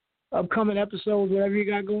podcast, upcoming episodes, whatever you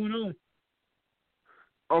got going on.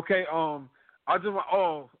 Okay, I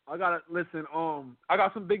gotta listen. I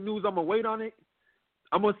got some big news. I'm gonna wait on it.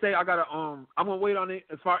 I'm gonna wait on it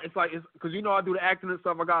because I do the acting and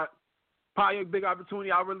stuff. I got probably a big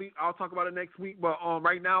opportunity. I'll talk about it next week. But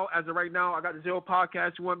right now, I got the Zero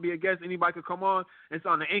Podcast. You want to be a guest? Anybody could come on. It's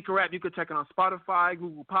on the Anchor app. You could check it on Spotify,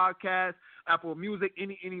 Google Podcasts, Apple Music,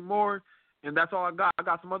 any more. And that's all I got. I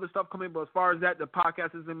got some other stuff coming, but as far as that, the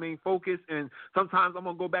podcast is the main focus. And sometimes I'm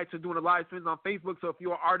going to go back to doing the live streams on Facebook. So if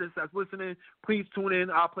you're an artist that's listening, please tune in.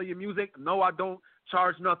 I'll play your music. No, I don't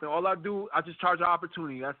charge nothing. All I do, I just charge an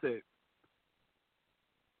opportunity. That's it.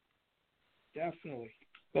 Definitely.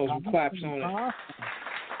 Those claps on it.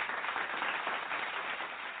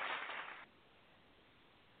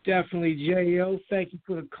 Definitely, J.O. Thank you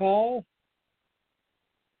for the call.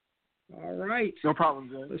 All right. No problem,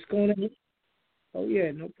 Jay. Let's go on. Oh,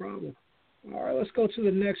 yeah, no problem. All right, let's go to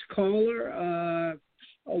the next caller.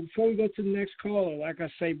 Before we go to the next caller, like I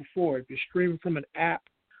say before, if you're streaming from an app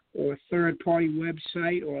or a third-party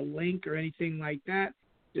website or a link or anything like that,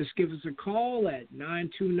 just give us a call at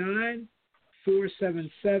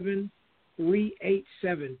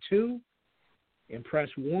 929-477-3872 and press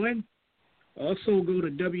 1. Also, go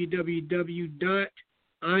to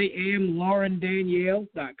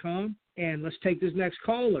www.IamLaurenDanielle.com. And let's take this next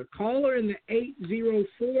caller. Caller in the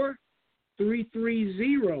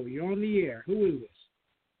 804-330. You're on the air. Who is this?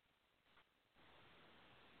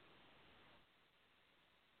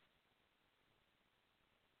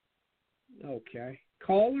 Okay.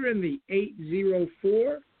 Caller in the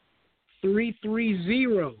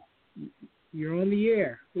 804-330. You're on the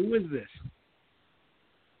air. Who is this?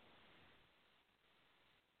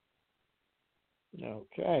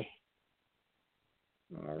 Okay.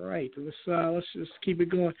 All right. Let's just keep it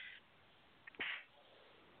going.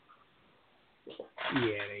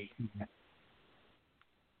 Yeah.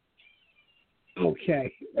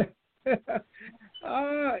 Okay.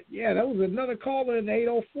 Yeah, that was another caller in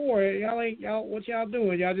 804. Y'all, what y'all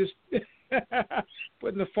doing? Y'all just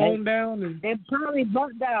putting the phone down and they probably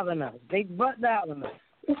butt dialing us. They butt dialing us.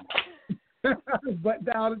 butt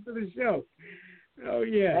dialed into the show. Oh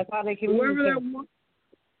yeah. That's how they can. Whoever that was.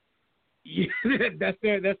 Yeah, that's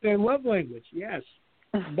their love language. Yes,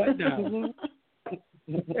 butt dial.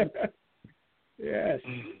 Yes.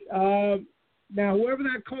 Now, whoever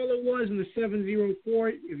that caller was in the 704,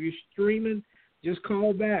 if you're streaming, just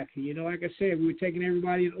call back. Like I said, we were taking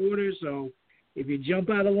everybody in order, so if you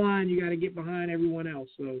jump out of line, you got to get behind everyone else.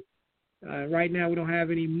 So right now we don't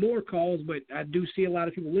have any more calls, but I do see a lot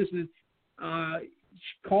of people listening.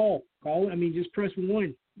 Call. I mean, just press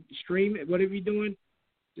 1. Stream it. Whatever you're doing,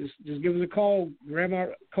 just give us a call. Grandma,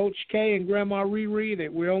 Coach K and Grandma ReRe,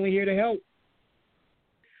 that we're only here to help.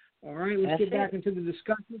 All right, let's get back into the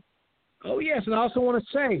discussion. Oh, yes, and I also want to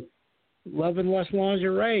say, Love and Lust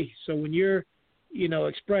lingerie. So when you're,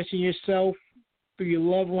 expressing yourself through your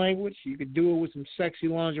love language, you could do it with some sexy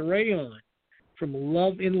lingerie on. From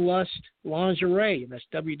Love and Lust lingerie, and that's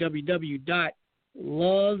www.lovin,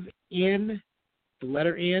 the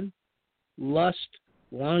letter N,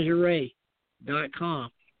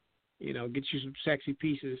 lustlingerie.com. Get you some sexy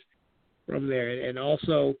pieces from there, and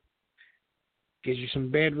also get you some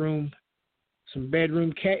bedroom.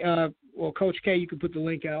 Well, Coach K, you can put the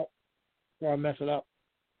link out before I mess it up.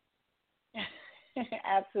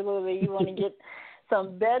 Absolutely. You want to get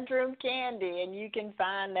some bedroom candy, and you can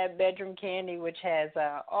find that bedroom candy, which has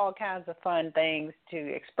all kinds of fun things to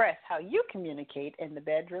express how you communicate in the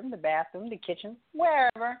bedroom, the bathroom, the kitchen,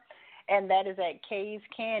 wherever. And that is at Kay's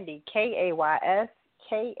Candy,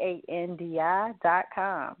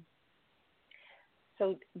 KaySKandi.com.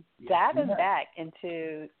 So diving back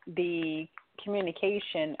into the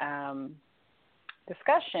communication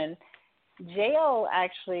discussion, J.O.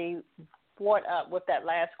 actually brought up with that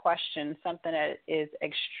last question something that is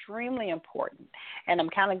extremely important. And I'm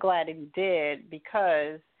kind of glad that he did,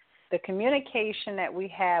 because the communication that we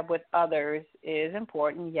have with others is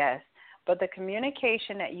important, yes, but the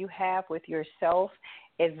communication that you have with yourself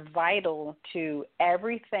is vital to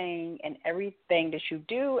everything that you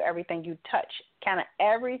do, everything you touch, kind of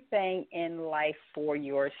everything in life for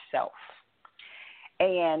yourself.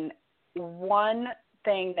 And one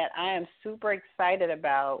thing that I am super excited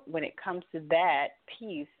about when it comes to that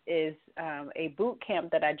piece is a boot camp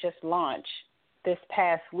that I just launched this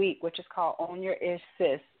past week, which is called Own Your Ish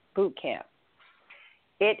Sis Boot Camp.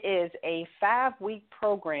 It is a 5-week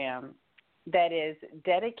program that is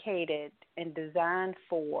dedicated and designed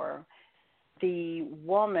for the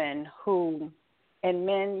woman who, and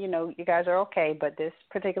men, you guys are okay, but this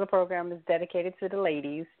particular program is dedicated to the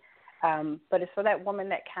ladies. But it's for that woman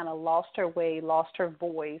that kind of lost her way, lost her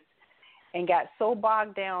voice, and got so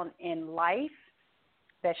bogged down in life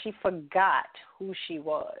that she forgot who she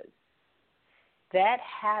was. That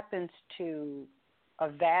happens to a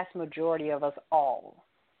vast majority of us all.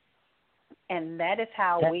 And that is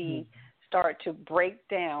how we start to break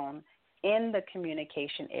down in the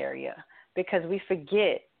communication area, because we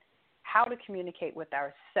forget how to communicate with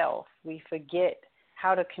ourselves. We forget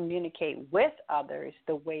how to communicate with others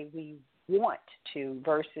the way we want to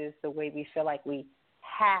versus the way we feel like we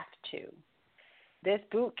have to. This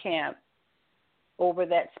boot camp, over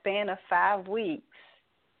that span of 5 weeks,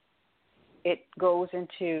 it goes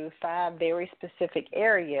into 5 very specific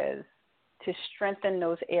areas to strengthen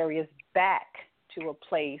those areas back to a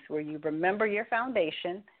place where you remember your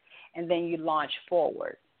foundation and then you launch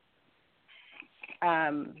forward.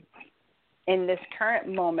 In this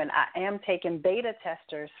current moment, I am taking beta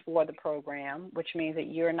testers for the program, which means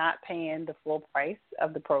that you're not paying the full price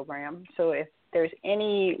of the program. So if there's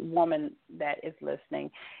any woman that is listening,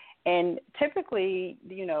 and typically,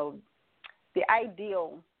 the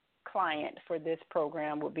ideal client for this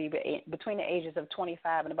program would be between the ages of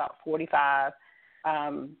 25 and about 45,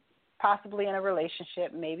 possibly in a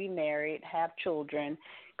relationship, maybe married, have children,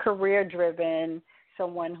 career-driven,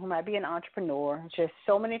 someone who might be an entrepreneur, just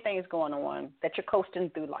so many things going on that you're coasting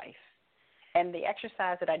through life. And the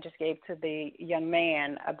exercise that I just gave to the young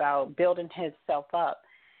man about building himself up,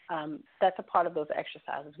 that's a part of those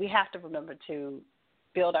exercises. We have to remember to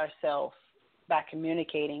build ourselves by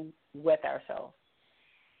communicating with ourselves.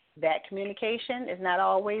 That communication is not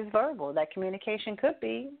always verbal. That communication could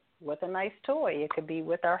be with a nice toy. It could be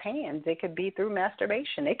with our hands. It could be through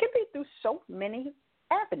masturbation. It could be through so many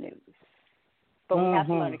avenues. But we have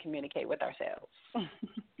to learn to communicate with ourselves.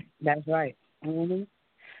 That's right. Mm-hmm.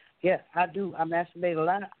 Yeah, I do. I masturbate a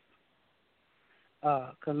lot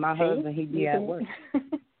because my husband, he be at work.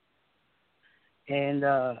 And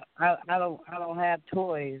I don't have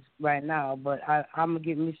toys right now, but I'm gonna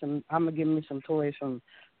give me some toys from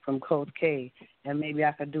Coach K, and maybe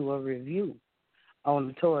I could do a review on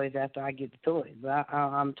the toys after I get the toys. But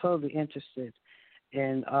I'm totally interested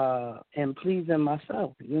in pleasing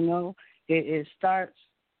myself. It starts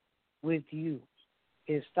with you.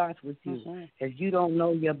 It starts with you. Mm-hmm. If you don't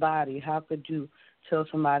know your body, how could you tell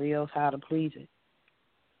somebody else how to please it?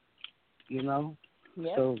 Yep.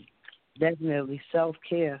 So definitely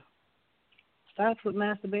self-care starts with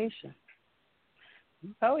masturbation.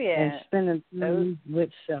 Oh, yeah. And spending time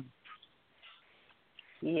with self.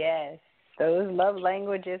 Yes. Those love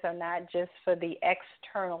languages are not just for the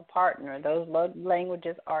external partner. Those love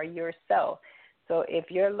languages are yourself. So if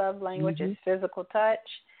your love language is physical touch,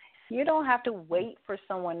 you don't have to wait for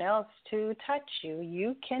someone else to touch you.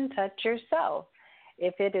 You can touch yourself.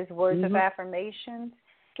 If it is words of affirmations,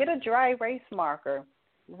 get a dry erase marker.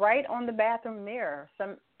 Write on the bathroom mirror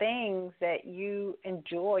some things that you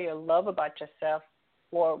enjoy or love about yourself,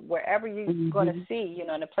 or wherever you're going to see,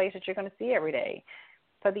 in a place that you're going to see every day.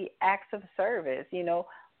 For the acts of service,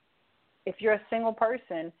 if you're a single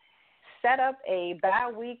person, set up a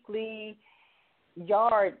bi-weekly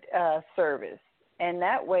yard service. And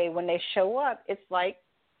that way, when they show up, it's like,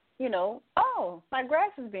 oh, my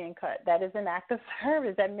grass is being cut. That is an act of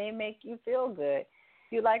service that may make you feel good.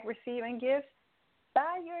 If you like receiving gifts,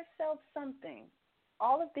 buy yourself something.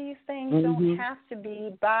 All of these things don't have to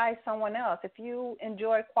be by someone else. If you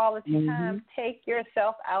enjoy quality time, take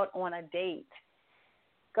yourself out on a date.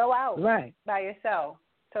 Go out by yourself.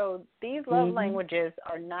 So these love languages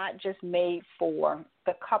are not just made for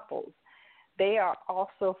the couples. They are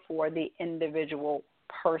also for the individual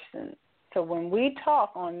person. So when we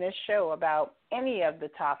talk on this show about any of the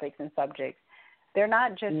topics and subjects, they're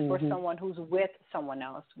not just for someone who's with someone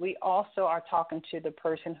else. We also are talking to the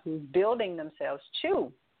person who's building themselves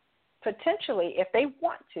too, potentially if they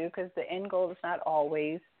want to, because the end goal is not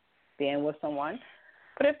always being with someone.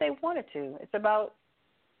 But if they wanted to, it's about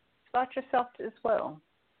yourself as well.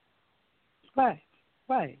 Right.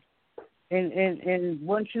 And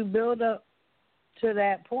once you build up to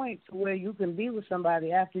that point to where you can be with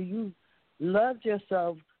somebody after you loved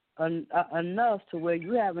yourself enough to where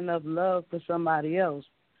you have enough love for somebody else,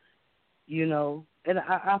 and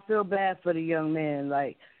I feel bad for the young man.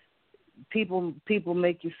 Like, people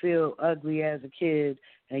make you feel ugly as a kid,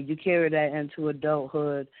 and you carry that into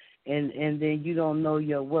adulthood, and then you don't know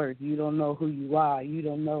your worth. You don't know who you are. You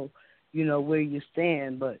don't know, where you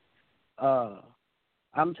stand. But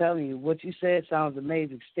I'm telling you, what you said sounds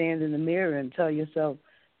amazing. Stand in the mirror and tell yourself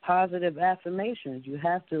positive affirmations. You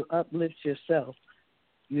have to uplift yourself,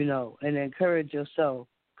 and encourage yourself,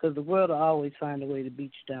 because the world will always find a way to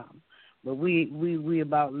beat you down. But we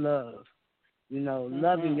about love.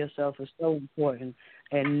 Loving yourself is so important,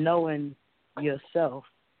 and knowing yourself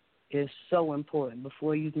is so important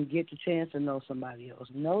before you can get the chance to know somebody else.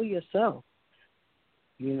 Know yourself,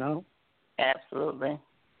 Absolutely.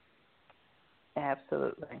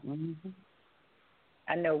 Absolutely. Mm-hmm.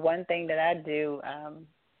 I know one thing that I do,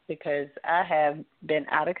 because I have been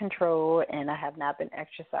out of control and I have not been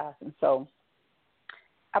exercising. So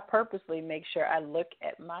I purposely make sure I look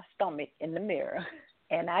at my stomach in the mirror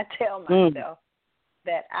and I tell myself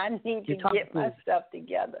that I need to get myself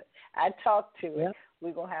together. I talk to it.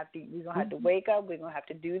 We're gonna have to wake up, we're gonna have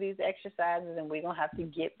to do these exercises, and we're gonna have to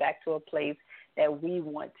get back to a place that we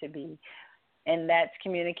want to be. And that's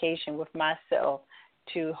communication with myself,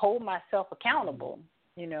 to hold myself accountable.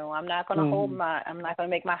 I'm not gonna I'm not gonna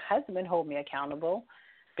make my husband hold me accountable,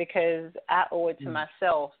 because I owe it to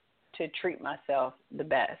myself to treat myself the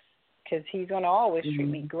best, because he's going to always treat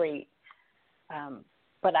me great.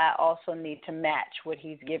 But I also need to match what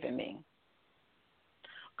he's giving me.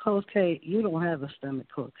 Coach K, you don't have a stomach,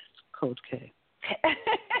 Coach K.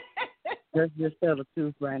 Let's just tell the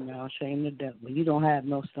truth right now. Shame the devil. You don't have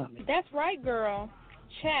no stomach. That's right, girl.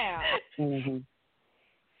 Child. Mm-hmm.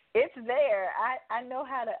 It's there. I know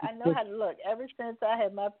how to look. Ever since I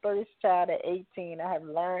had my first child at 18, I have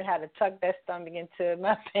learned how to tuck that stomach into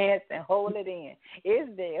my pants and hold it in. It's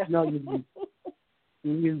there. No,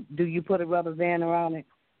 do you put a rubber band around it?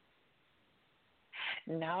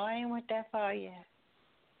 No, I ain't went that far yet.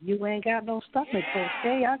 You ain't got no stomach, Coach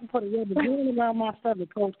K. I can put a rubber band around my stomach,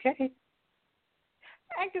 Coach K.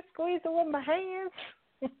 I can squeeze it with my hands.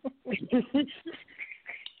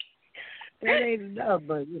 That ain't enough,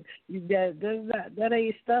 but that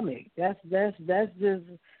ain't stomach. That's just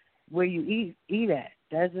where you eat at.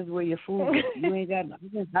 That's just where your food is. You ain't got.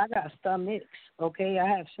 I got stomachs. Okay, I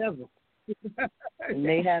have several, and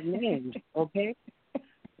they have names. Okay,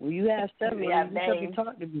 when you have several, you can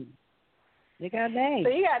talk to me. They got names.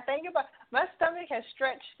 So you got to think about. My stomach has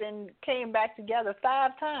stretched and came back together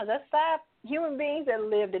 5 times. That's 5 human beings that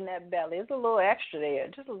lived in that belly. It's a little extra there,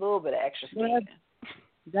 just a little bit of extra skin.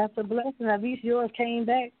 That's a blessing. At least yours came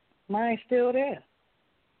back. Mine's still there.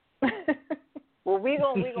 Well, we're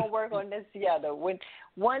gonna work on this together. Once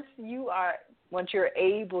you're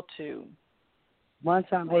able to. Once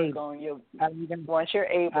I'm able. Once you're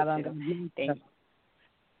able to.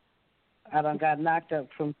 I done got knocked up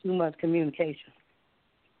from too much communication.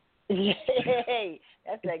 Yay!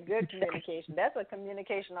 That's that good communication. That's a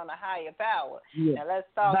communication on a higher power. Yeah. Now let's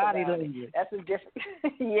talk Body about language. it. That's a different.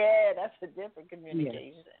 Yeah, that's a different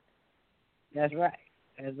communication. Yeah. That's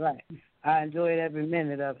right. I enjoyed every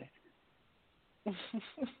minute of it.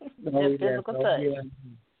 Physical touch. Yeah.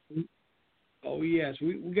 Oh yes,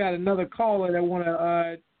 we got another caller that want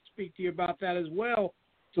to speak to you about that as well.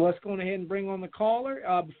 So let's go ahead and bring on the caller.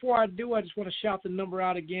 Before I do, I just want to shout the number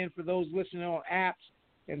out again for those listening on apps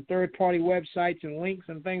and third-party websites and links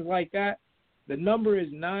and things like that. The number is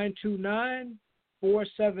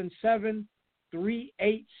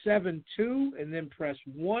 929-477-3872, and then press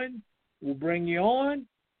 1. We'll bring you on.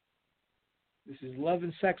 This is Love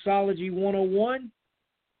and Sexology 101.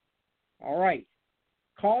 All right.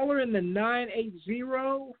 Caller in the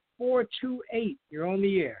 980-428. You're on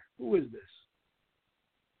the air. Who is this?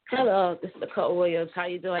 Hello, this is Nicole Williams. How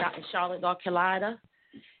you doing out in Charlotte, North Carolina?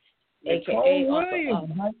 Nicole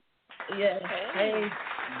Williams. Yeah. Hey.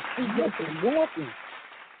 Welcome.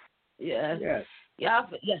 Yeah. Yes.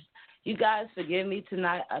 Yes. You guys forgive me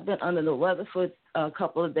tonight. I've been under the weather for a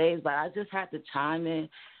couple of days, but I just had to chime in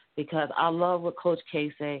because I love what Coach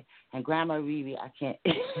K say and Grandma ReRe. I can't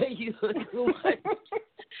use too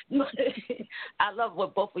much. I love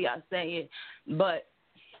what both of y'all saying, but.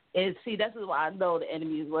 And see, this is why I know the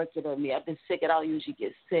enemy is working on me. I've been sick, and I don't usually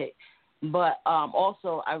get sick. But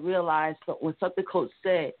also, I realized that when something Coach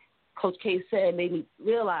K said, made me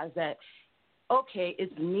realize that, okay,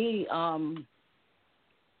 it's me.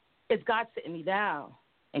 It's God sitting me down.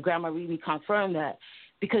 And Grandma ReRe confirmed that.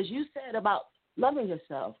 Because you said about loving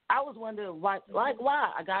yourself. I was wondering why.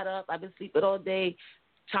 I got up. I've been sleeping all day,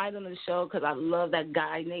 chimed on the show because I love that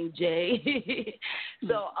guy named Jay. And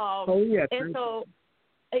so,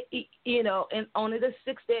 and on the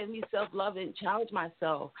 6th day of me self-loving, challenge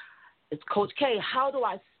myself. It's Coach K, how do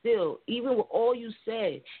I still, even with all you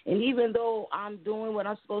said, and even though I'm doing what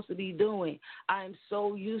I'm supposed to be doing, I'm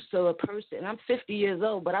so used to a person. I'm 50 years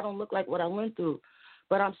old, but I don't look like what I went through.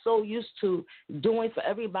 But I'm so used to doing for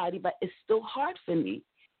everybody, but it's still hard for me.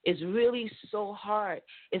 It's really so hard.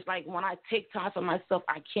 It's like when I take time for myself,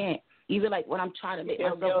 I can't. Even like when I'm trying to make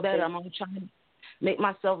myself better, I'm only trying to make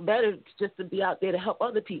myself better just to be out there to help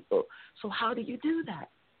other people. So how do you do that?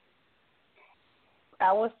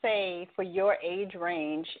 I would say for your age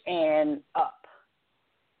range and up,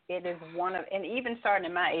 it is one of, and even starting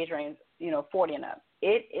in my age range, 40 and up,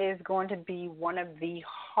 it is going to be one of the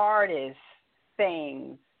hardest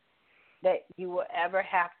things that you will ever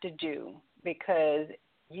have to do, because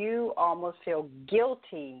you almost feel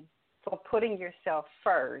guilty for putting yourself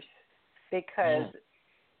first, because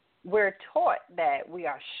we're taught that we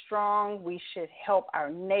are strong, we should help our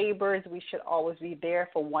neighbors, we should always be there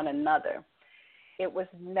for one another. It was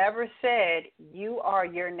never said you are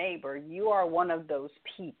your neighbor, you are one of those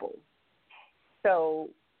people.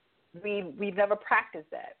 So we've never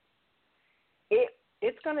practiced that.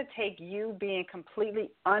 It's going to take you being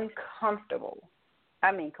completely uncomfortable,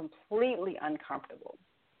 completely uncomfortable,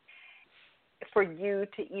 for you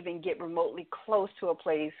to even get remotely close to a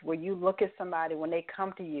place where you look at somebody when they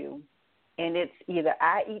come to you and it's either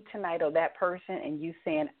I eat tonight or that person, and you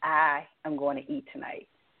saying I am going to eat tonight.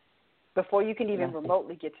 Before you can even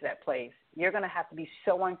remotely get to that place, you're going to have to be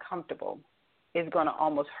so uncomfortable, it's going to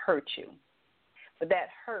almost hurt you. But that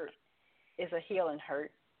hurt is a healing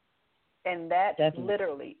hurt. And that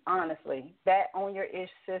literally, honestly, that On Your Ish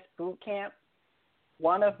Sis boot camp,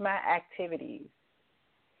 one of my activities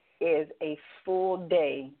is a full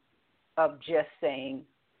day of just saying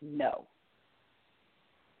no.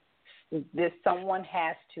 Someone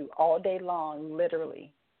has to, all day long,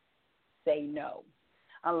 literally say no.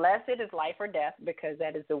 Unless it is life or death, because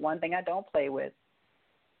that is the one thing I don't play with.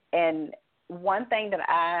 And one thing that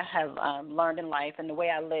I have learned in life and the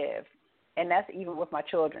way I live, and that's even with my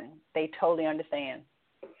children, they totally understand.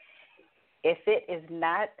 If it is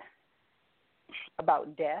not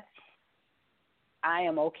about death, I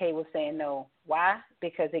am okay with saying no. Why?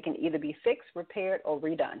 Because it can either be fixed, repaired, or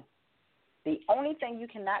redone. The only thing you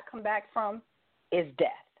cannot come back from is death.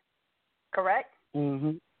 Correct?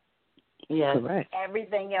 Mm-hmm. Yeah. Correct.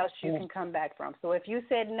 Everything else you can come back from. So if you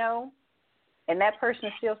said no and that person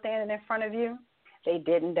is still standing in front of you, they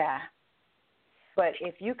didn't die. But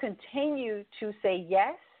if you continue to say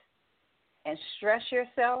yes and stress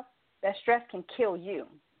yourself, that stress can kill you.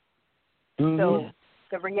 Mm-hmm. So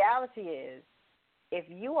the reality is, if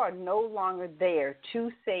you are no longer there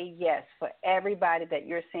to say yes for everybody that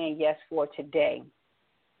you're saying yes for today,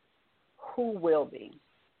 who will be?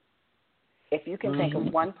 If you can think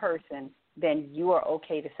of one person, then you are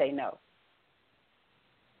okay to say no.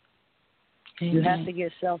 You have to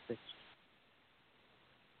get selfish.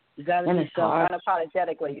 You got to be selfish.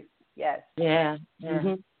 Unapologetically, yes. Yeah.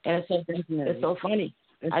 Mm-hmm. And it's so funny.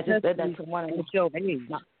 I just said that to one of your age.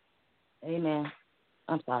 Amen.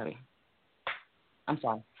 I'm sorry.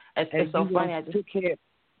 It's so funny. I just took care.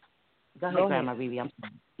 Go ahead, Grandma ReRe. I'm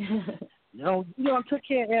sorry. No, you don't took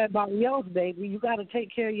care of everybody else, baby. You got to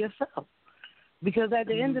take care of yourself. Because at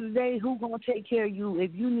the end of the day, who's going to take care of you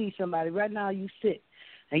if you need somebody? Right now you sick,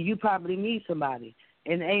 and you probably need somebody,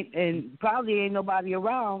 and probably ain't nobody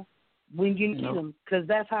around when you need them, because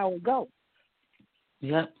that's how it goes.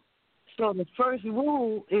 Yep. So the first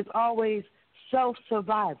rule is always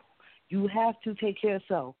self-survival. You have to take care of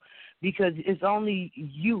self, because it's only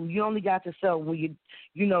you. You only got to self. When you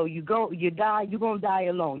die, you're going to die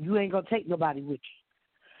alone. You ain't going to take nobody with you.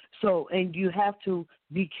 So, and you have to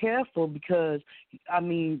be careful, because,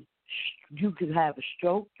 you could have a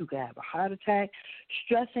stroke, you could have a heart attack,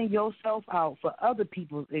 stressing yourself out for other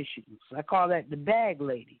people's issues. I call that the bag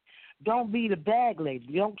lady. Don't be the bag lady.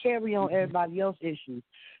 Don't carry on everybody else's issues.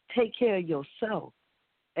 Take care of yourself.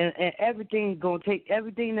 And everything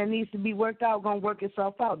that needs to be worked out going to work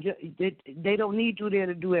itself out. They don't need you there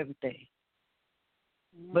to do everything.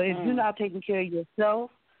 But if you're not taking care of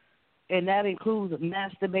yourself, and that includes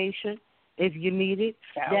masturbation if you need it.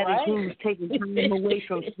 That includes taking time away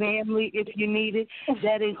from family if you need it.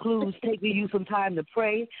 That includes taking you some time to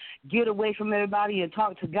pray, get away from everybody and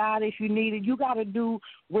talk to God if you need it. You got to do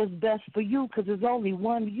what's best for you, because there's only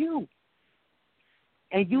one you.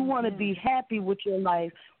 And you want to be happy with your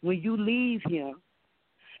life when you leave here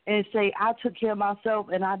and say, I took care of myself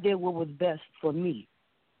and I did what was best for me.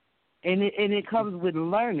 And it comes with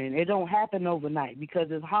learning. It don't happen overnight, because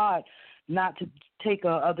it's hard not to take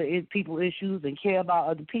other people's issues and care about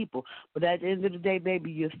other people. But at the end of the day,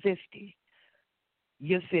 baby, you're 50.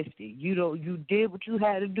 You're 50. You did what you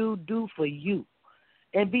had to do for you.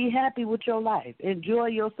 And be happy with your life. Enjoy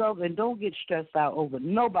yourself, and don't get stressed out over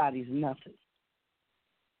nobody's nothing.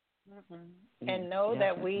 And know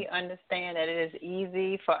that we understand that it is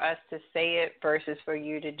easy for us to say it versus for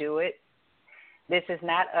you to do it. This is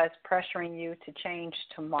not us pressuring you to change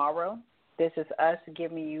tomorrow. This is us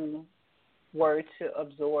giving you words to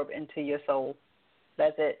absorb into your soul.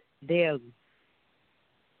 That's it. Daily.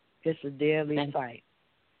 It's a daily fight.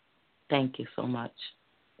 Thank you so much.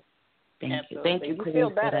 Thank Absolutely. you. Thank you, You Queen, feel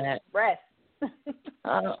for better. that. Rest.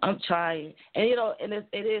 I'm trying. And,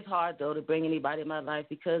 it is hard, though, to bring anybody in my life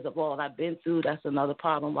because of all I've been through. That's another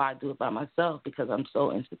problem why I do it by myself, because I'm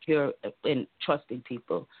so insecure in trusting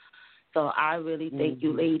people. So I really thank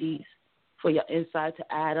you, ladies, for your insight to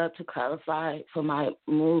add up, to clarify for my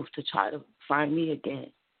move to try to find me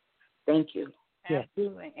again. Thank you.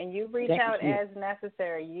 Absolutely. And you reach out as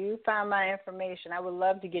necessary. You find my information. I would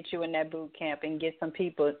love to get you in that boot camp and get some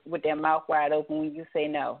people with their mouth wide open when you say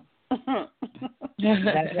no. That's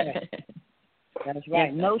right. That's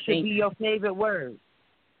right. No should be your favorite word.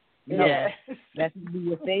 No. Yes. That should be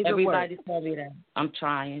your favorite Everybody word. tell me that. I'm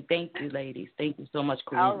trying. Thank you, ladies. Thank you so much,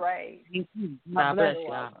 Queen. All right. Thank you. God bless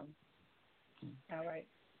y'all. All right.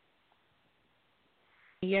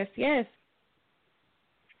 Yes, yes.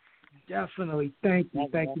 Definitely. Thank you.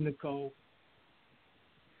 Thank you, Nicole.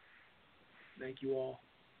 Thank you all.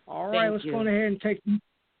 All right, let's go ahead and take.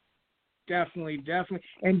 Definitely.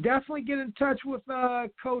 And definitely get in touch with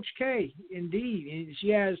Coach K. Indeed. And she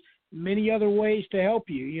has many other ways to help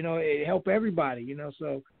you, help everybody,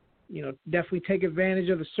 So, definitely take advantage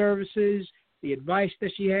of the services, the advice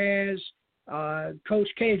that she has. Coach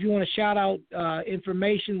K, if you want to shout out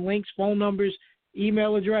information, links, phone numbers,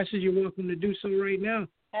 email addresses, you're welcome to do so right now.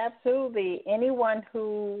 Absolutely. Anyone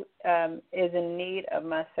who is in need of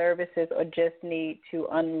my services or just need to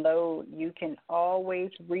unload, you can always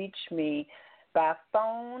reach me by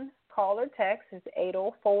phone, call, or text. It's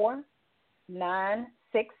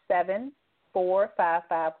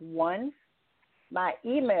 804-967-4551. My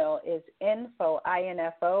email is info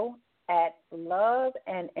at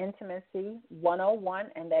loveandintimacy101,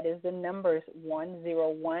 and that is the numbers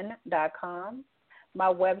 101.com. My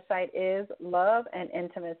website is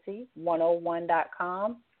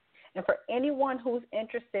loveandintimacy101.com. And for anyone who's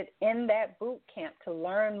interested in that boot camp to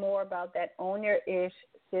learn more about that Own Your Ish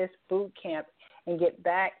Sis boot camp and get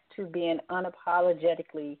back to being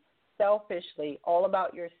unapologetically, selfishly, all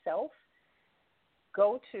about yourself,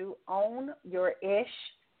 go to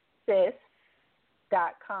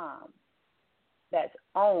ownyourishsis.com. That's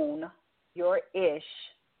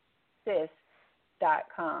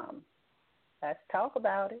ownyourishsis.com. Let's talk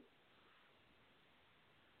about it.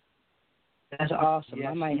 That's awesome.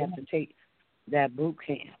 Yes, I might have to take that boot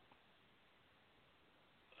camp.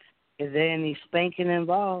 Is there any spanking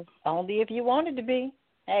involved? Only if you want it to be.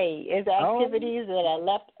 Hey, it's activities that are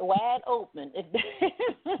left wide open.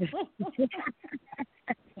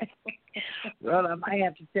 Well, I might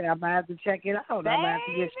have to check it out. I might have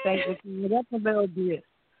to get spanked with it up a little bit.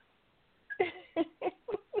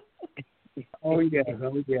 Oh yeah.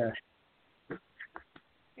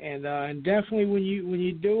 And definitely when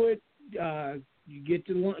you do it, you get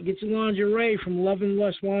your lingerie from Love and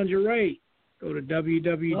Lust Lingerie. Go to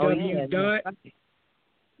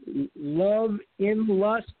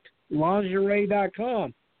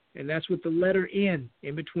www.loveinlustlingerie.com, and that's with the letter N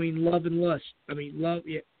in between love and lust. I mean love.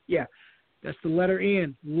 Yeah. That's the letter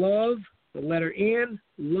N. Love, the letter N,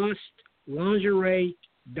 lust,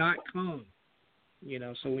 lingerie.com.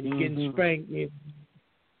 So when you're getting spanked,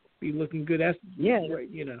 be looking good. That's my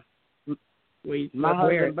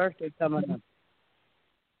husband's birthday coming up.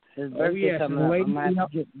 His birthday coming up. I might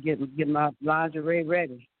have to get my lingerie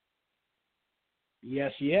ready.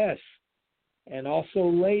 Yes. And also,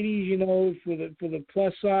 ladies, for the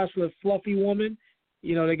plus size, for the fluffy woman,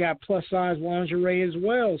 they got plus size lingerie as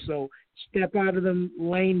well. So step out of them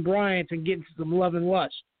Lane Bryants and get into some Love and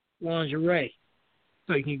Lust lingerie,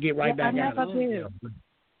 so you can get right back out of it.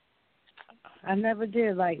 I never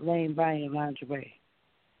did like Lane Bryant lingerie.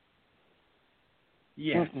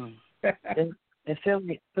 Yeah. It feels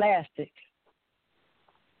like plastic.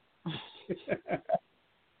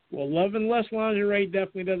 Well, Love and Lust lingerie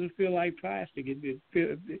definitely doesn't feel like plastic.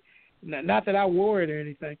 Not that I wore it or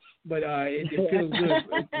anything, but it feels good.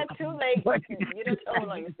 Too late. You done told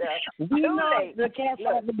on yourself. We know the cat's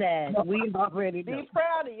out the bag. We already know. Be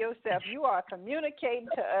proud of yourself. You are communicating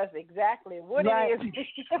to us exactly what it is.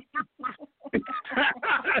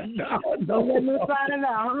 No. Don't let me find it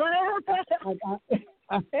out.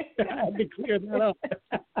 I had to clear that up.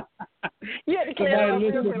 You had to clear that up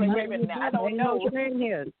real quick. Wait a minute. I don't know.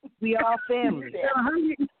 Here. We all family.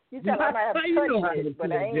 You tell me I have touched it,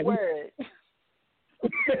 but I ain't worried.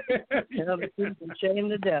 Tell the people, shame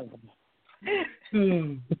the devil.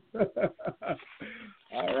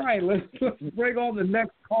 All right, let's bring on the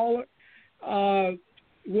next caller.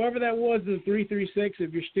 whoever that was, the 336,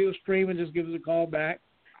 if you're still streaming, just give us a call back.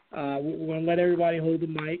 We're going to let everybody hold the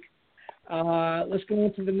mic. Let's go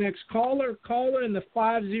on to the next caller. Caller in the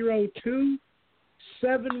 502-712.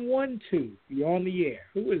 You're on the air.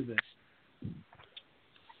 Who is this?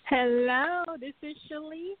 Hello, this is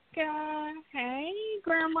Shalika. Hey,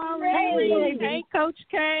 Grandma ReRe. Hey, Coach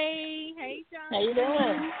K. Hey, John. How you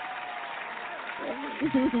doing?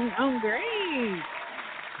 I'm great.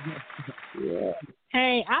 Yeah.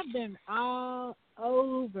 Hey, I've been all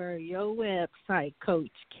over your website,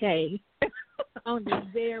 Coach K, on the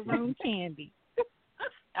bedroom candy.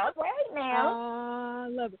 All right now. I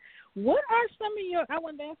love it. What are some of your? I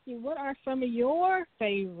wanted to ask you, what are some of your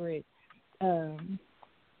favorite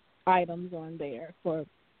items on there for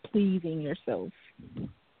pleasing yourself?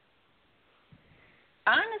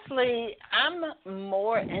 Honestly, I'm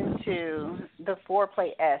more into the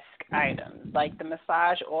foreplay-esque items, like the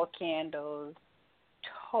massage oil candles.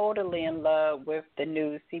 Totally in love with the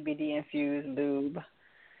new CBD-infused lube.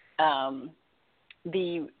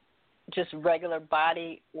 The just regular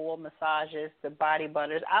body oil massages, the body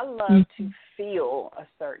butters. I love to feel a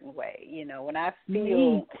certain way. You know, when I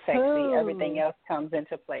feel sexy, everything else comes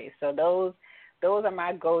into place. So those are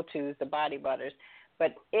my go-tos, the body butters.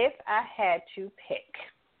 But if I had to pick,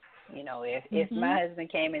 you know, if my husband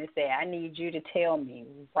came in and said, I need you to tell me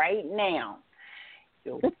right now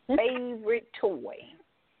your favorite toy,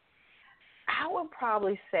 I would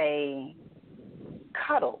probably say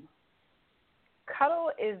Cuddle.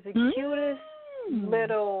 Cuddle is the cutest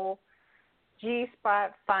little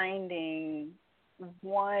G-spot finding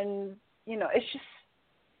one. You know,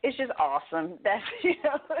 it's just awesome. That's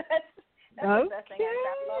that's the best thing. I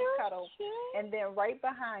love Cuddle. And then right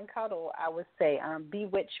behind Cuddle, I would say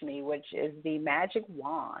Bewitch Me, which is the magic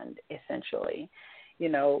wand, essentially. You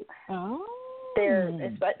know,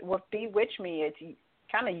 but with Bewitch Me, it's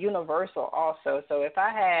kind of universal also. So if I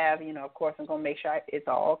have, you know, of course I'm going to make sure it's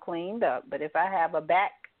all cleaned up. But if I have a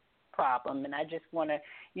back problem and I just want to,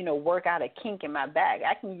 you know, work out a kink in my back,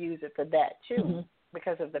 I can use it for that too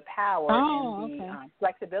because of the power and the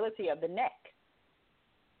flexibility of the neck.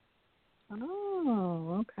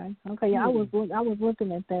 Oh, okay. Yeah, I was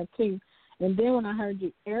looking at that too. And then when I heard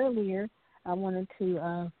you earlier, I wanted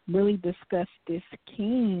to really discuss this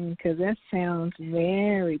king because that sounds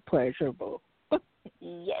very pleasurable.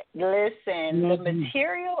 Yes, listen, the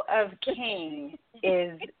material of king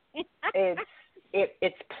is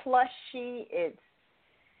it's plushy. It's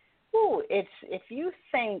if you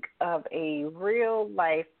think of a real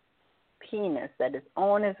life penis that is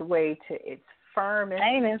on its way to its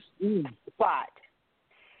firmest spot,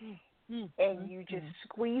 and you just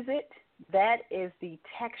squeeze it, that is the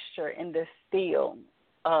texture and the feel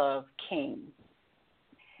of king.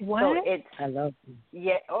 What? So I love you.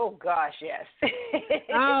 Yeah. Oh gosh, yes.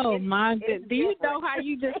 Oh my goodness! Do you know how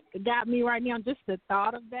you just got me right now? Just the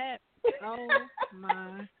thought of that. Oh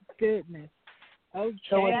my goodness. Okay.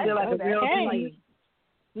 So it's still like a real thing.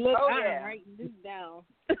 Look, I'm writing this down.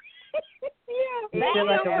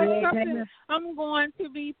 I'm going to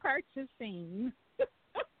be purchasing.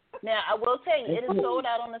 Now, I will tell you, it is sold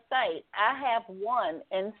out on the site. I have one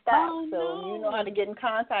in stock, so you know how to get in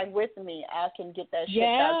contact with me. I can get that shipped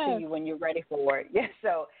out to you when you're ready for it. Yes,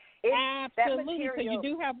 so absolutely. That material, so you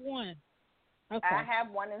do have one. Okay. I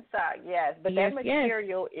have one in stock, yes, but that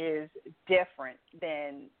material is different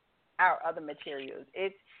than our other materials.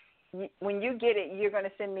 It's when you get it, you're going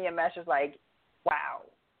to send me a message like, "Wow,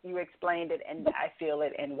 you explained it, and I feel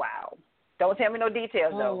it, and wow." Don't tell me no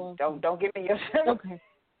details though. Okay. Don't give me your. Okay.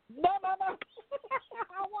 No.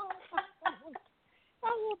 I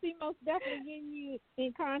will be most definitely getting you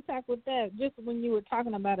in contact with that. Just when you were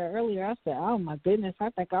talking about it earlier, I said, "Oh my goodness, I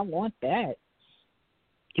think I want that."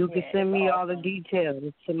 You can send me all the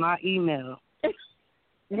details to my email. And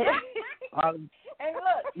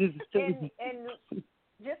look, and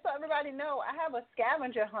just so everybody know, I have a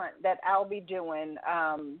scavenger hunt that I'll be doing.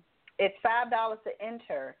 It's $5 to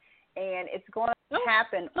enter, and it's going to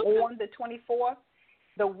happen on the 24th.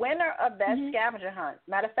 The winner of that scavenger hunt,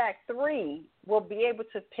 matter of fact, 3 will be able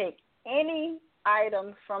to pick any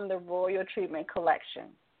item from the Royal Treatment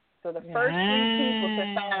Collection. So the first 3 people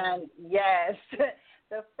to find,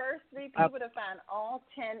 the first 3 people to find all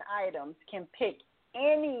 10 items can pick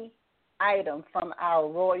any item from our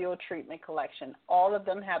Royal Treatment Collection. All of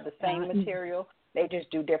them have the same material. They just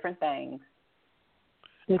do different things.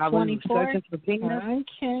 The 24th?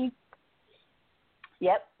 Okay.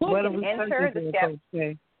 Yep. What you can enter the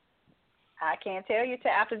scavenger. I can't tell you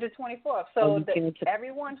till after the 24th. So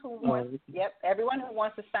everyone who wants, everyone who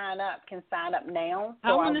wants to sign up can sign up now.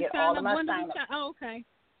 So I'll get all of my sign up. Okay.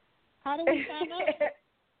 How do we sign up?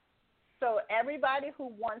 So everybody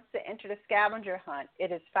who wants to enter the scavenger hunt,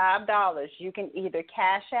 it is $5. You can either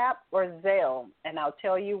Cash App or Zelle, and I'll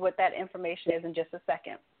tell you what that information is in just a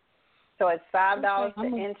second. So it's $5 to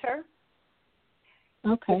enter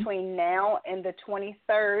between now and the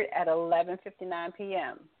 23rd at 11:59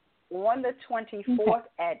 p.m. On the 24th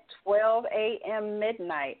at 12 a.m.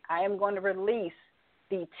 midnight, I am going to release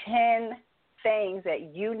the 10 things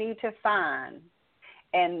that you need to find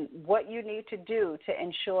and what you need to do to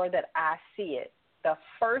ensure that I see it. The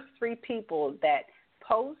first 3 people that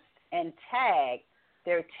post and tag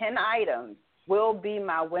their 10 items will be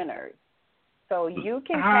my winners. So you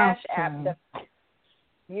can Cash App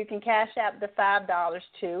the $5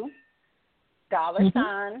 to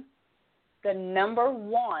 $, the number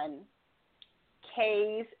 1,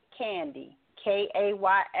 Kay's Candy,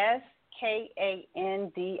 KAYS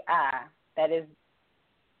KANDI. That is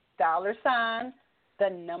 $, the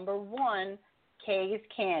number 1, Kay's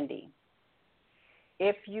Candy.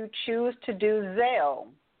 If you choose to do Zelle,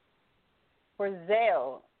 for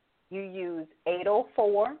Zelle, you use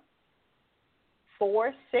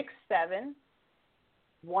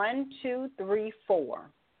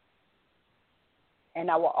 804-467-1234. And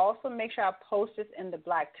I will also make sure I post this in the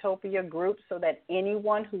Blacktopia group so that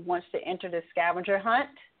anyone who wants to enter the scavenger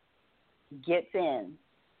hunt gets in.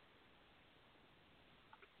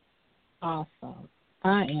 Awesome.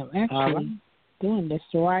 I am actually doing this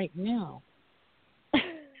right now.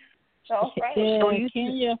 All right.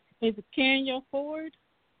 Is it Kenya Ford?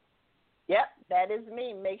 Yep, that is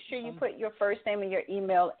me. Make sure you put your first name and your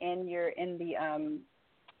email in the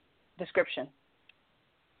description.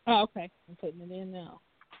 Oh, okay. I'm putting it in now.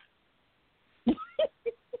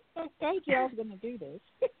 I told you I was going to do this.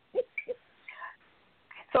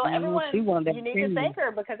 So everyone, you need to thank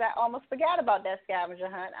her because I almost forgot about that scavenger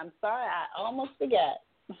hunt. I'm sorry, I almost forgot.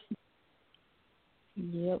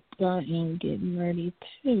 Yep, I am getting ready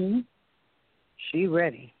too. She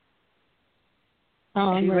ready.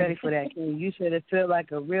 Oh, she ready for that. You said it felt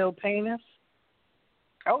like a real penis?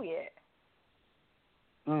 Oh, yeah.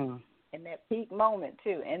 Mm. In that peak moment,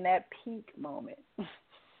 too. In the peak moment.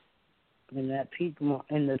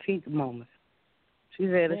 She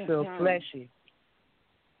said it felt fleshy.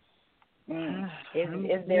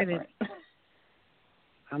 It's different.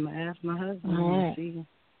 I'm going to ask my husband to see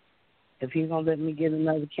if he's going to let me get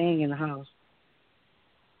another king in the house.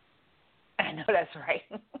 I know that's right.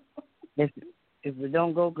 If it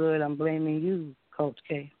don't go good, I'm blaming you, Coach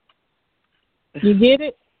K. You get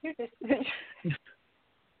it?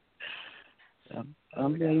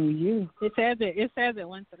 I'm blaming you. It says it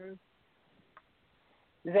went through.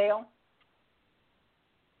 Zelle?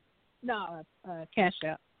 No, Cash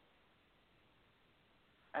App.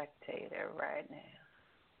 I can tell you that right now.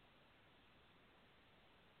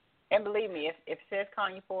 And believe me, if it says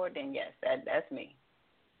Kanye Ford, then yes, that's me.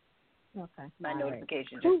 Okay. My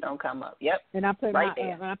notifications just don't come up. Yep. And I put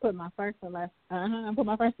there. I put my first and last. I put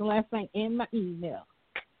my first and last name in my email.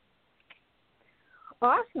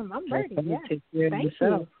 Awesome. I'm ready. Yeah. Thank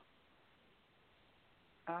you.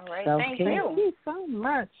 All right. Thank you so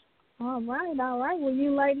much. All right. Well,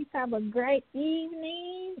 you ladies have a great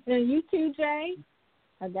evening. And you too, Jay.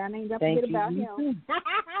 I ain't got to forget about him.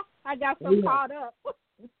 I got so caught up.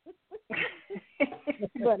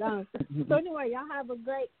 But so anyway, y'all have a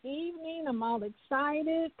great evening. I'm all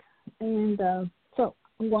excited, and so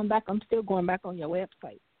I'm still going back on your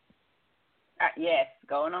website. Yes,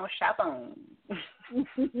 going on shopping.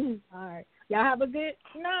 All right, y'all have a good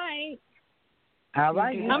night. All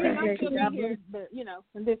right, I'm still be here, but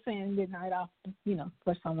I'm just saying good night off,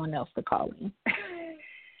 for someone else to call in.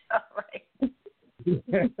 All right.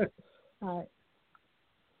 All right.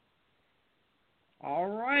 All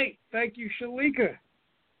right. Thank you, Shalika.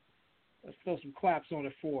 Let's throw some claps on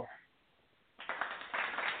it for her.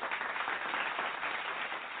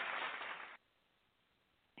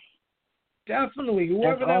 Definitely.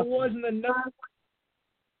 Whoever that was in the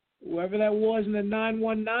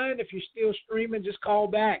 919, if you're still streaming, just call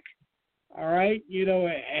back. All right?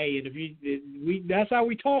 Hey, and if that's how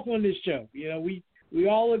we talk on this show. We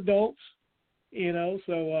all adults,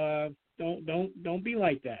 so don't be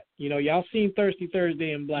like that. Y'all seen Thirsty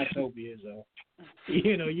Thursday in Blacktopia, so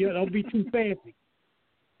you don't be too fancy.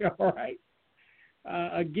 All right.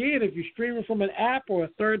 Again, if you're streaming from an app or a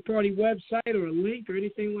third-party website or a link or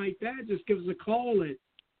anything like that, just give us a call at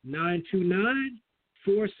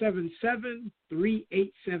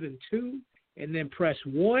 929-477-3872, and then press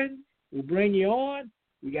 1. We'll bring you on.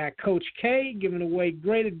 We got Coach K giving away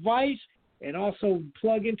great advice and also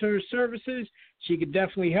plug into her services. She could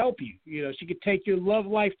definitely help you. She could take your love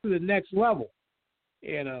life to the next level.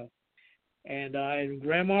 and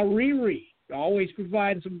Grandma ReRe, always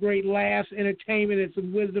providing some great laughs, entertainment, and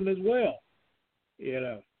some wisdom as well.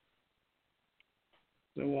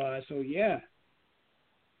 So yeah.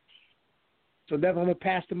 So definitely, I'm gonna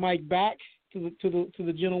pass the mic back to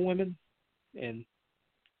the gentlewomen, and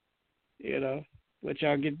let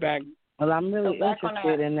y'all get back. Well, I'm really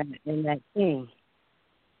interested in that king.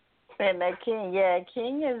 And that king, yeah,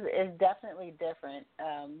 king is definitely different.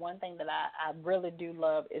 One thing that I really do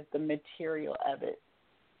love is the material of it,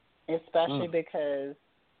 especially because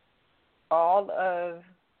all of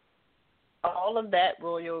that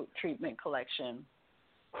royal treatment collection.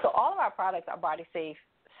 So all of our products are body safe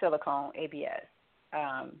silicone ABS.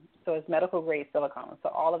 So it's medical grade silicone. So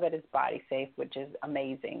all of it is body safe, which is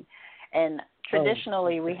amazing. And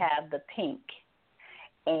traditionally we have the pink,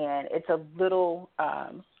 and it's a little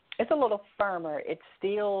firmer. It's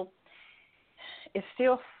still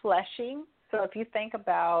fleshy. So if you think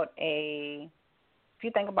about a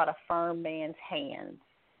firm man's hands,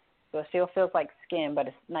 so it still feels like skin, but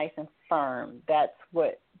it's nice and firm. That's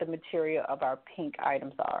what the material of our pink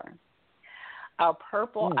items are. Our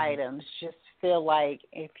purple items just feel like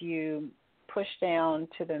if you push down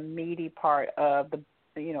to the meaty part of the,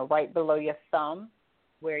 right below your thumb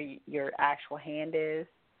where your actual hand is.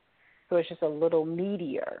 So it's just a little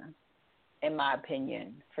meatier, in my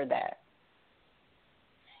opinion, for that.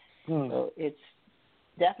 So it's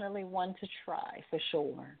definitely one to try for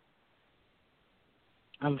sure.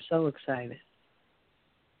 I'm so excited.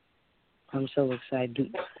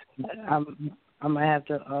 I'm gonna have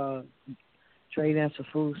to trade in some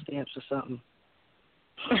food stamps or something.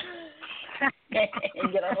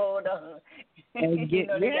 And get a hold of them. And get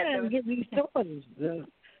these toys. The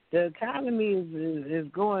economy is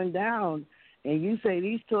going down, and you say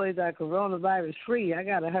these toys are coronavirus free. I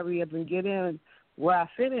gotta hurry up and get in where I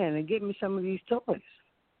fit in and get me some of these toys.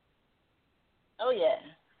 Oh yeah,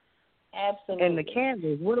 absolutely. And the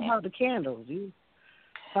candles. What about the candles? You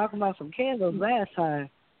talking about some candles last time?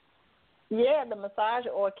 Yeah, the massage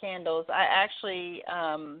oil candles. I actually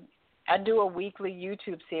I do a weekly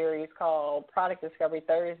YouTube series called Product Discovery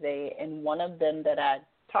Thursday, and one of them that I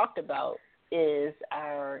talked about is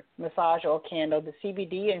our massage oil candle, the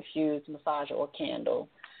CBD infused massage oil candle,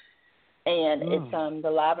 and it's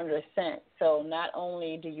the lavender scent. So not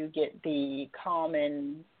only do you get the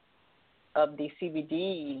calming of the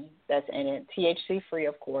CBD that's in it, THC free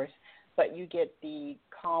of course, but you get the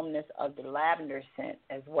calmness of the lavender scent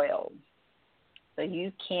as well. So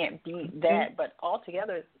you can't beat that. But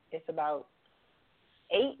altogether, it's about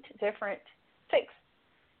 6 different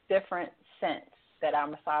scents that our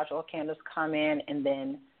massage oil candles come in, and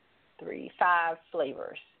then 5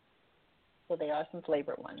 flavors. So they are some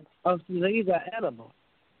flavored ones. Oh, so these are edible.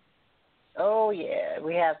 Oh, yeah.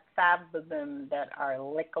 We have 5 of them that are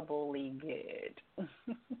lickably good.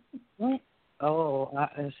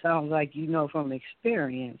 It sounds like you know from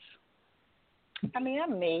experience. I mean, I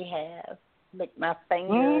may have licked my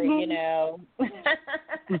finger,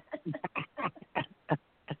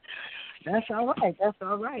 That's all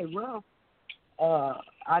right. Well,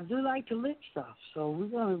 I do like to lick stuff, so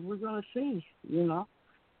we're gonna see. We're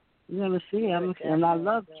gonna see. And I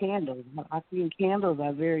love candles. I think candles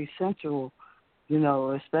are very sensual,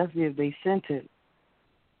 especially if they scented.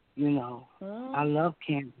 I love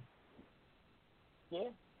candles. Yeah,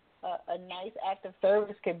 a nice act of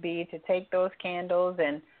service could be to take those candles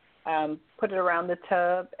and put it around the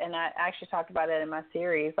tub. And I actually talked about it in my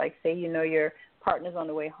series. Like, say your partner's on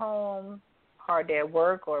the way home, hard day at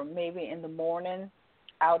work, or maybe in the morning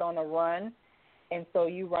out on a run, and so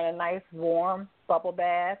you run a nice warm bubble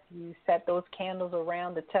bath. You set those candles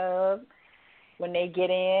around the tub. When they get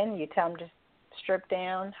in, you tell them just strip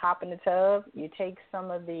down, hop in the tub. You take some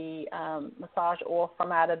of the massage oil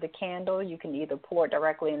from out of the candle. You can either pour it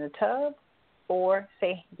directly in the tub or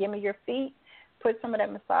say, give me your feet. Put some of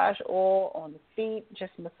that massage oil on the feet.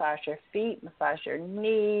 Just massage your feet, massage your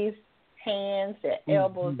knees, hands, their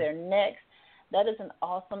elbows, their necks. That is an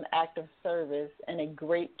awesome act of service and a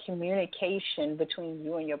great communication between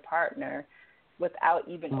you and your partner without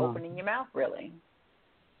even opening your mouth, really.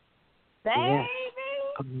 Baby! Yeah.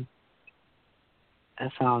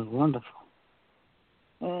 That sounds wonderful.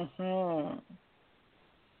 So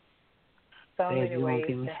many ways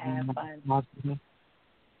to have fun.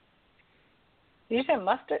 You said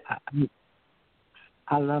mustard?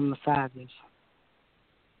 I love massages.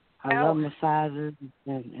 I love massages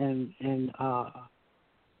and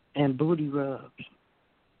booty rubs.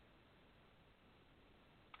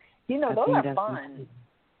 Those are fun.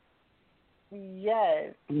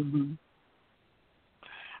 Yes.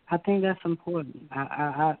 I think that's important.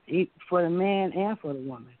 I for the man and for the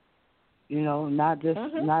woman. You know, not just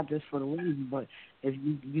for the women, but if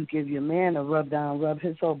you give your man a rub down, rub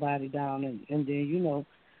his whole body down, and then, you know,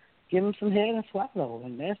 give him some head and swallow,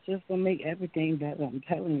 and that's just going to make everything better. I'm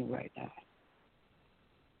telling you right now.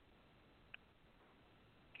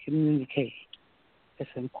 Communicate. It's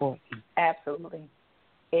important. Absolutely.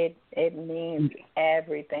 It means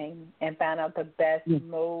everything, and find out the best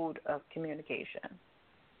mode of communication.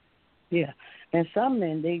 Yeah. And some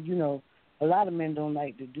men, they, you know, a lot of men don't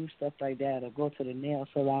like to do stuff like that or go to the nail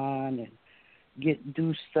salon and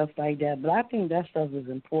do stuff like that. But I think that stuff is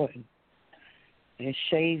important. And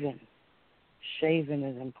shaving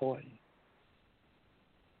is important.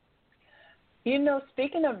 You know,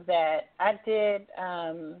 speaking of that, I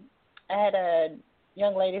had a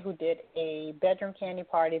young lady who did a bedroom candy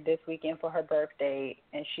party this weekend for her birthday,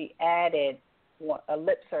 and she added a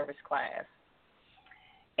lip service class.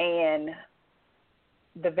 And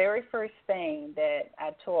the very first thing that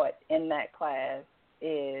I taught in that class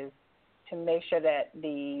is to make sure that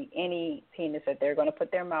any penis that they're going to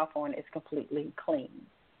put their mouth on is completely clean.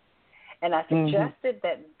 And I suggested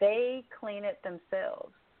that they clean it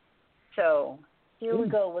themselves. So here we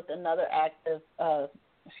go with another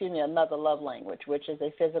another love language, which is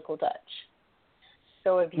a physical touch.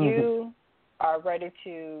 So if you are ready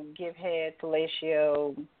to give head,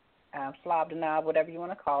 fellatio, slob the knob, whatever you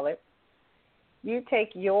want to call it, you take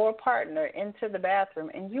your partner into the bathroom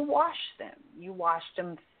and you wash them. You wash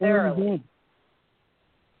them thoroughly.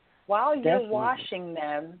 While you're washing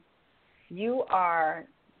them, you are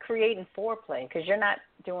creating foreplay because you're not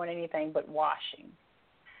doing anything but washing.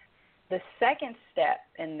 The second step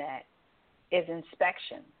in that is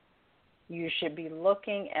inspection. You should be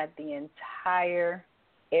looking at the entire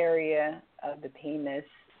area of the penis,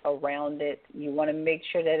 around it. You want to make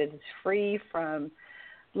sure that it is free from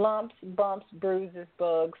lumps, bumps, bruises,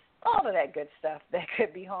 bugs, all of that good stuff that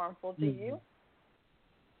could be harmful to you.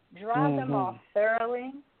 Dry them off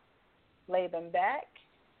thoroughly, lay them back,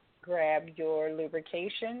 grab your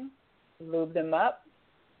lubrication, lube them up,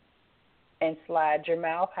 and slide your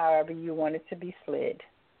mouth however you want it to be slid.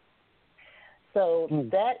 So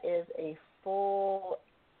that is a full,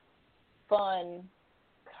 fun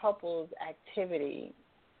couples activity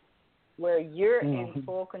where you're in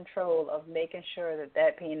full control of making sure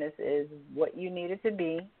that penis is what you need it to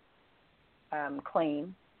be,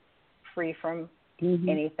 clean, free from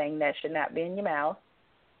anything that should not be in your mouth.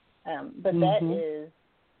 But that is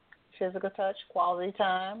physical touch, quality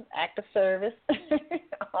time, act of service,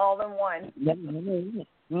 all in one.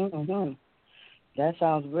 That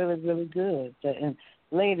sounds really, really good. And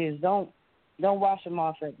ladies, don't wash them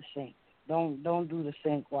off at the sink. Don't do the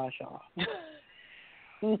sink wash off.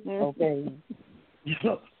 Okay,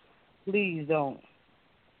 please don't.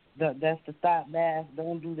 That's the thought bath.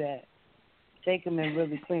 Don't do that. Take them and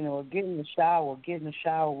really clean them, or get in the shower. Get in the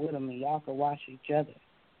shower with them, and y'all can wash each other.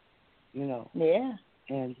 You know. Yeah.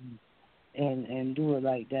 And do it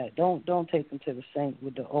like that. Don't take them to the sink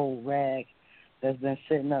with the old rag that's been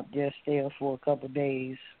sitting up there stale for a couple of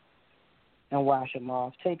days and wash them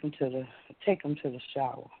off. Take them to the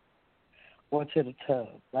shower or to the tub.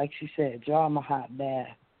 Like she said, draw them a hot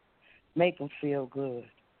bath. Make them feel good,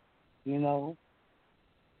 you know.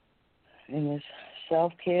 And it's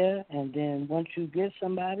self-care, and then once you get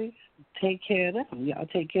somebody, take care of them. Y'all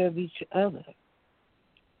take care of each other.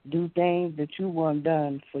 Do things that you want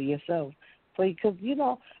done for yourself. Because, you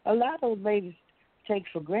know, a lot of those ladies take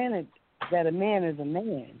for granted that a man is a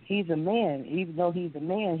man. He's a man. Even though he's a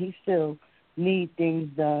man, he still needs things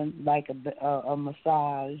done like a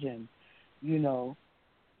massage and, you know,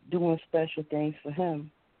 doing special things for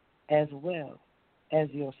him as well as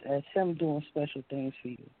him doing special things for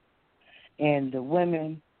you. And the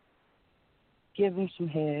women, give him some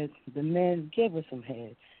head. The men, give us some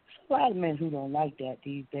head. There's a lot of men who don't like that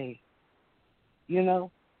these days, you know.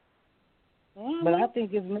 But I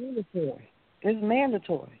think it's mandatory. It's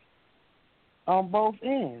mandatory on both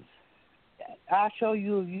ends. I'll show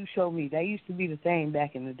you if you show me. That used to be the thing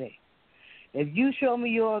back in the day. If you show me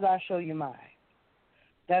yours, I'll show you mine.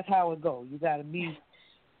 That's how it goes. You got to be,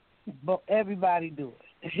 but everybody do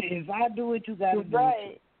it. If I do it, you got to do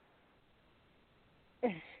it.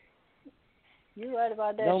 You're right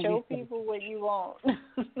about that. Don't show people what you want.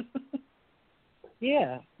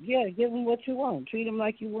 Yeah, give them what you want. Treat them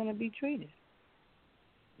like you want to be treated.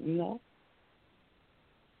 You know?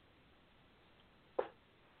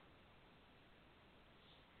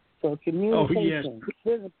 So communication,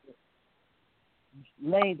 physical,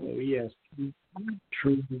 ladies. Oh, yes.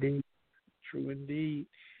 True indeed. True indeed.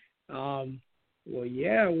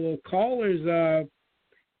 Well, callers,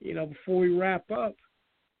 before we wrap up,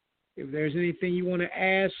 If there's anything you want to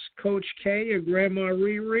ask Coach K or Grandma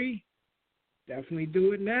ReRe, definitely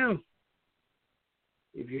do it now.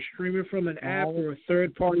 If you're streaming from an app or a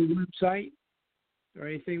third-party website or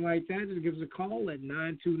anything like that, just give us a call at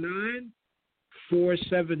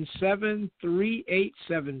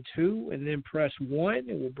 929-477-3872 and then press 1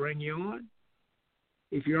 and we'll bring you on.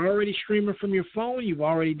 If you're already streaming from your phone, you've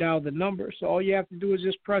already dialed the number, so all you have to do is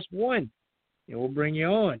just press 1 and we'll bring you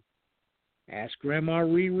on. Ask Grandma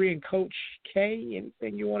ReRe and Coach K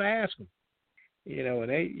anything you want to ask them. And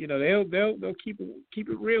they'll keep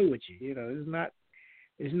it real with you.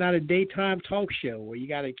 It's not a daytime talk show where you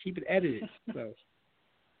got to keep it edited. So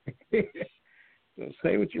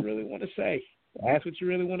say what you really want to say. Ask what you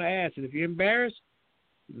really want to ask. And if you're embarrassed,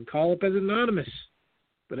 you can call up as anonymous.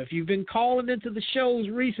 But if you've been calling into the shows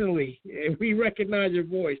recently and we recognize your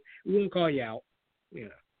voice, we won't call you out.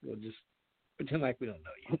 We'll just pretend like we don't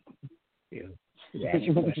know you. Ask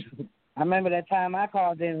your question. I remember that time I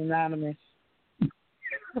called in anonymous.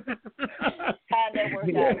 How'd that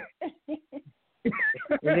work out? It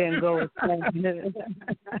didn't go as planned.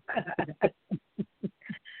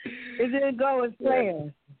 It didn't go as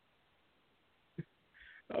planned.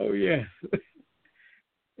 Oh, yeah.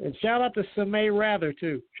 And shout out to Samay Rather,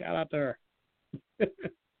 too. Shout out to her.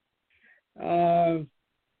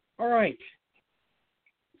 All right.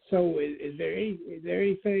 So is there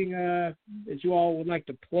anything that you all would like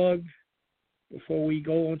to plug before we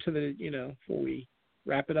go on to before we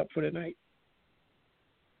wrap it up for the night?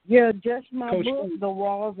 Yeah, just my Coach book, The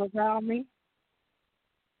Walls Around Me.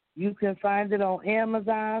 You can find it on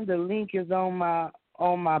Amazon. The link is on my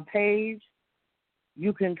page.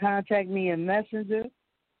 You can contact me in Messenger.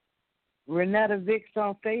 Renetta Vicks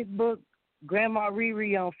on Facebook. Grandma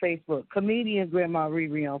ReRe on Facebook. Comedian Grandma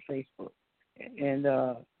ReRe on Facebook. And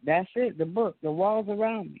that's it, the book, The Walls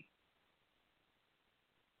Around Me.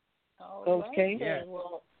 Okay. Yeah.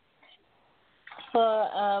 Well,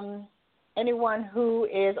 for anyone who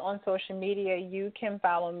is on social media, you can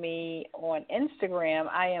follow me on Instagram.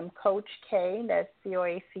 I am Coach K, that's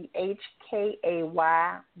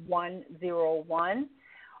CoachKay101.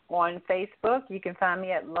 On Facebook, you can find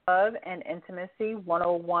me at Love and Intimacy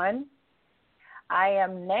 101. I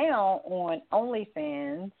am now on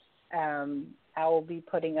OnlyFans. I will be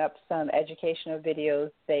putting up some educational videos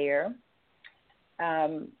there.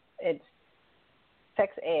 It's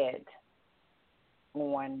sex ed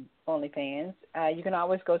on OnlyFans. You can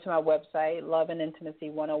always go to my website,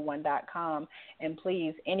 loveandintimacy101.com. And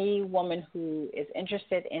please, any woman who is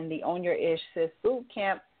interested in the Own Your Ish Sis boot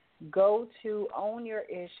camp, go to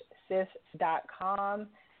ownyourishsis.com,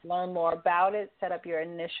 learn more about it, set up your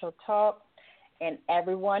initial talk. And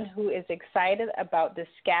everyone who is excited about the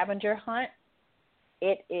scavenger hunt,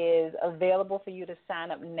 it is available for you to sign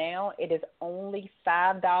up now. It is only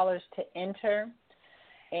 $5 to enter,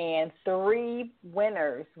 and 3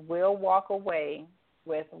 winners will walk away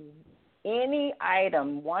with any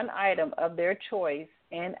item, one item of their choice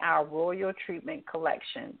in our Royal Treatment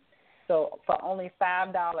collection. So for only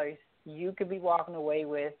 $5, you could be walking away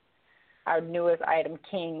with our newest item,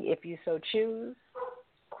 King, if you so choose,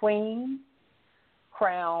 Queen,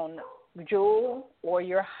 Crown Jewel, or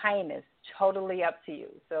Your Highness, totally up to you.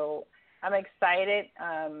 So I'm excited.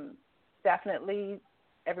 Definitely,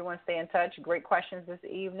 everyone stay in touch. Great questions this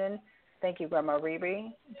evening. Thank you, Grandma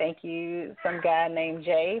ReRe. Thank you, some guy named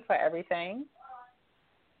Jay, for everything.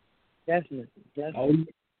 Definitely.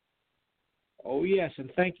 Oh, yes,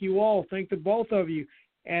 and thank you all. Thank the both of you.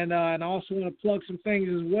 And I also want to plug some things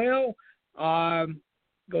as well.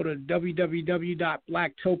 Go to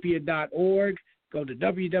www.blacktopia.org. Go to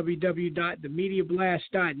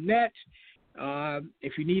www.themediablast.net.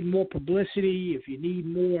 If you need more publicity, if you need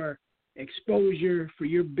more exposure for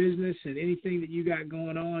your business and anything that you got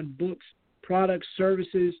going on, books, products,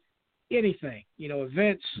 services, anything,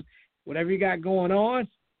 events, whatever you got going on,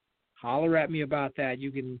 holler at me about that.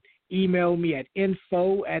 You can email me at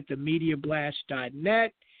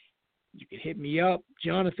info@themediablast.net. You can hit me up,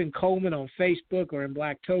 Jonathan Coleman, on Facebook or in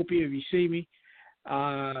Blacktopia if you see me.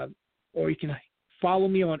 Or you can follow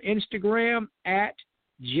me on Instagram at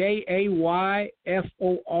JAYFORNOW.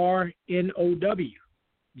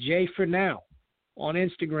 J for now on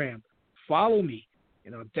Instagram. Follow me,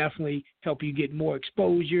 and I'll definitely help you get more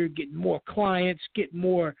exposure, get more clients, get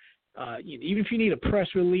more. Even if you need a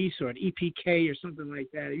press release or an EPK or something like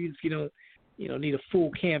that, even if you don't, need a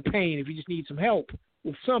full campaign, if you just need some help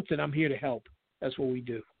with something, I'm here to help. That's what we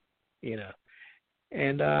do,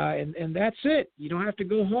 And that's it. You don't have to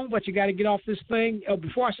go home, but you got to get off this thing. Oh,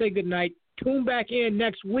 before I say good night, tune back in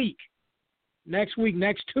next week. Next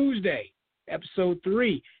Tuesday, episode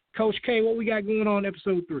 3. Coach K, what we got going on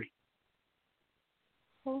episode 3?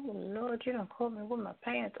 Oh, Lord, you done caught me with my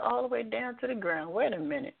pants all the way down to the ground. Wait a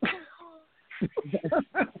minute.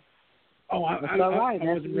 Oh, That's all right.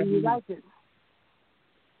 That's when you like it.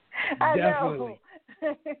 I Definitely.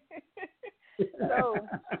 know. So,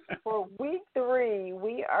 for week 3,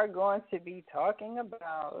 we are going to be talking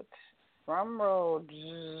about, drum roll,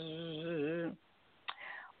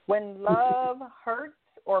 when love hurts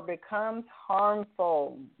or becomes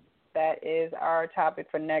harmful. That is our topic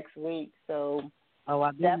for next week. So,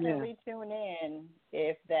 definitely tune in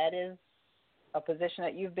if that is a position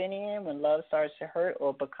that you've been in when love starts to hurt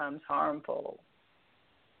or becomes harmful.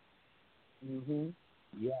 Mhm.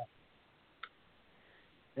 Yeah.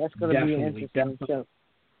 That's going to be an interesting show.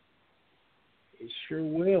 It sure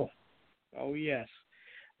will. Oh yes.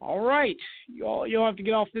 All right, you'll have to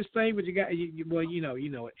get off this thing, but well, you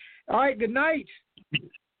know it. All right. Good night.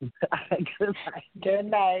 Good night. Good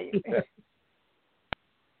night.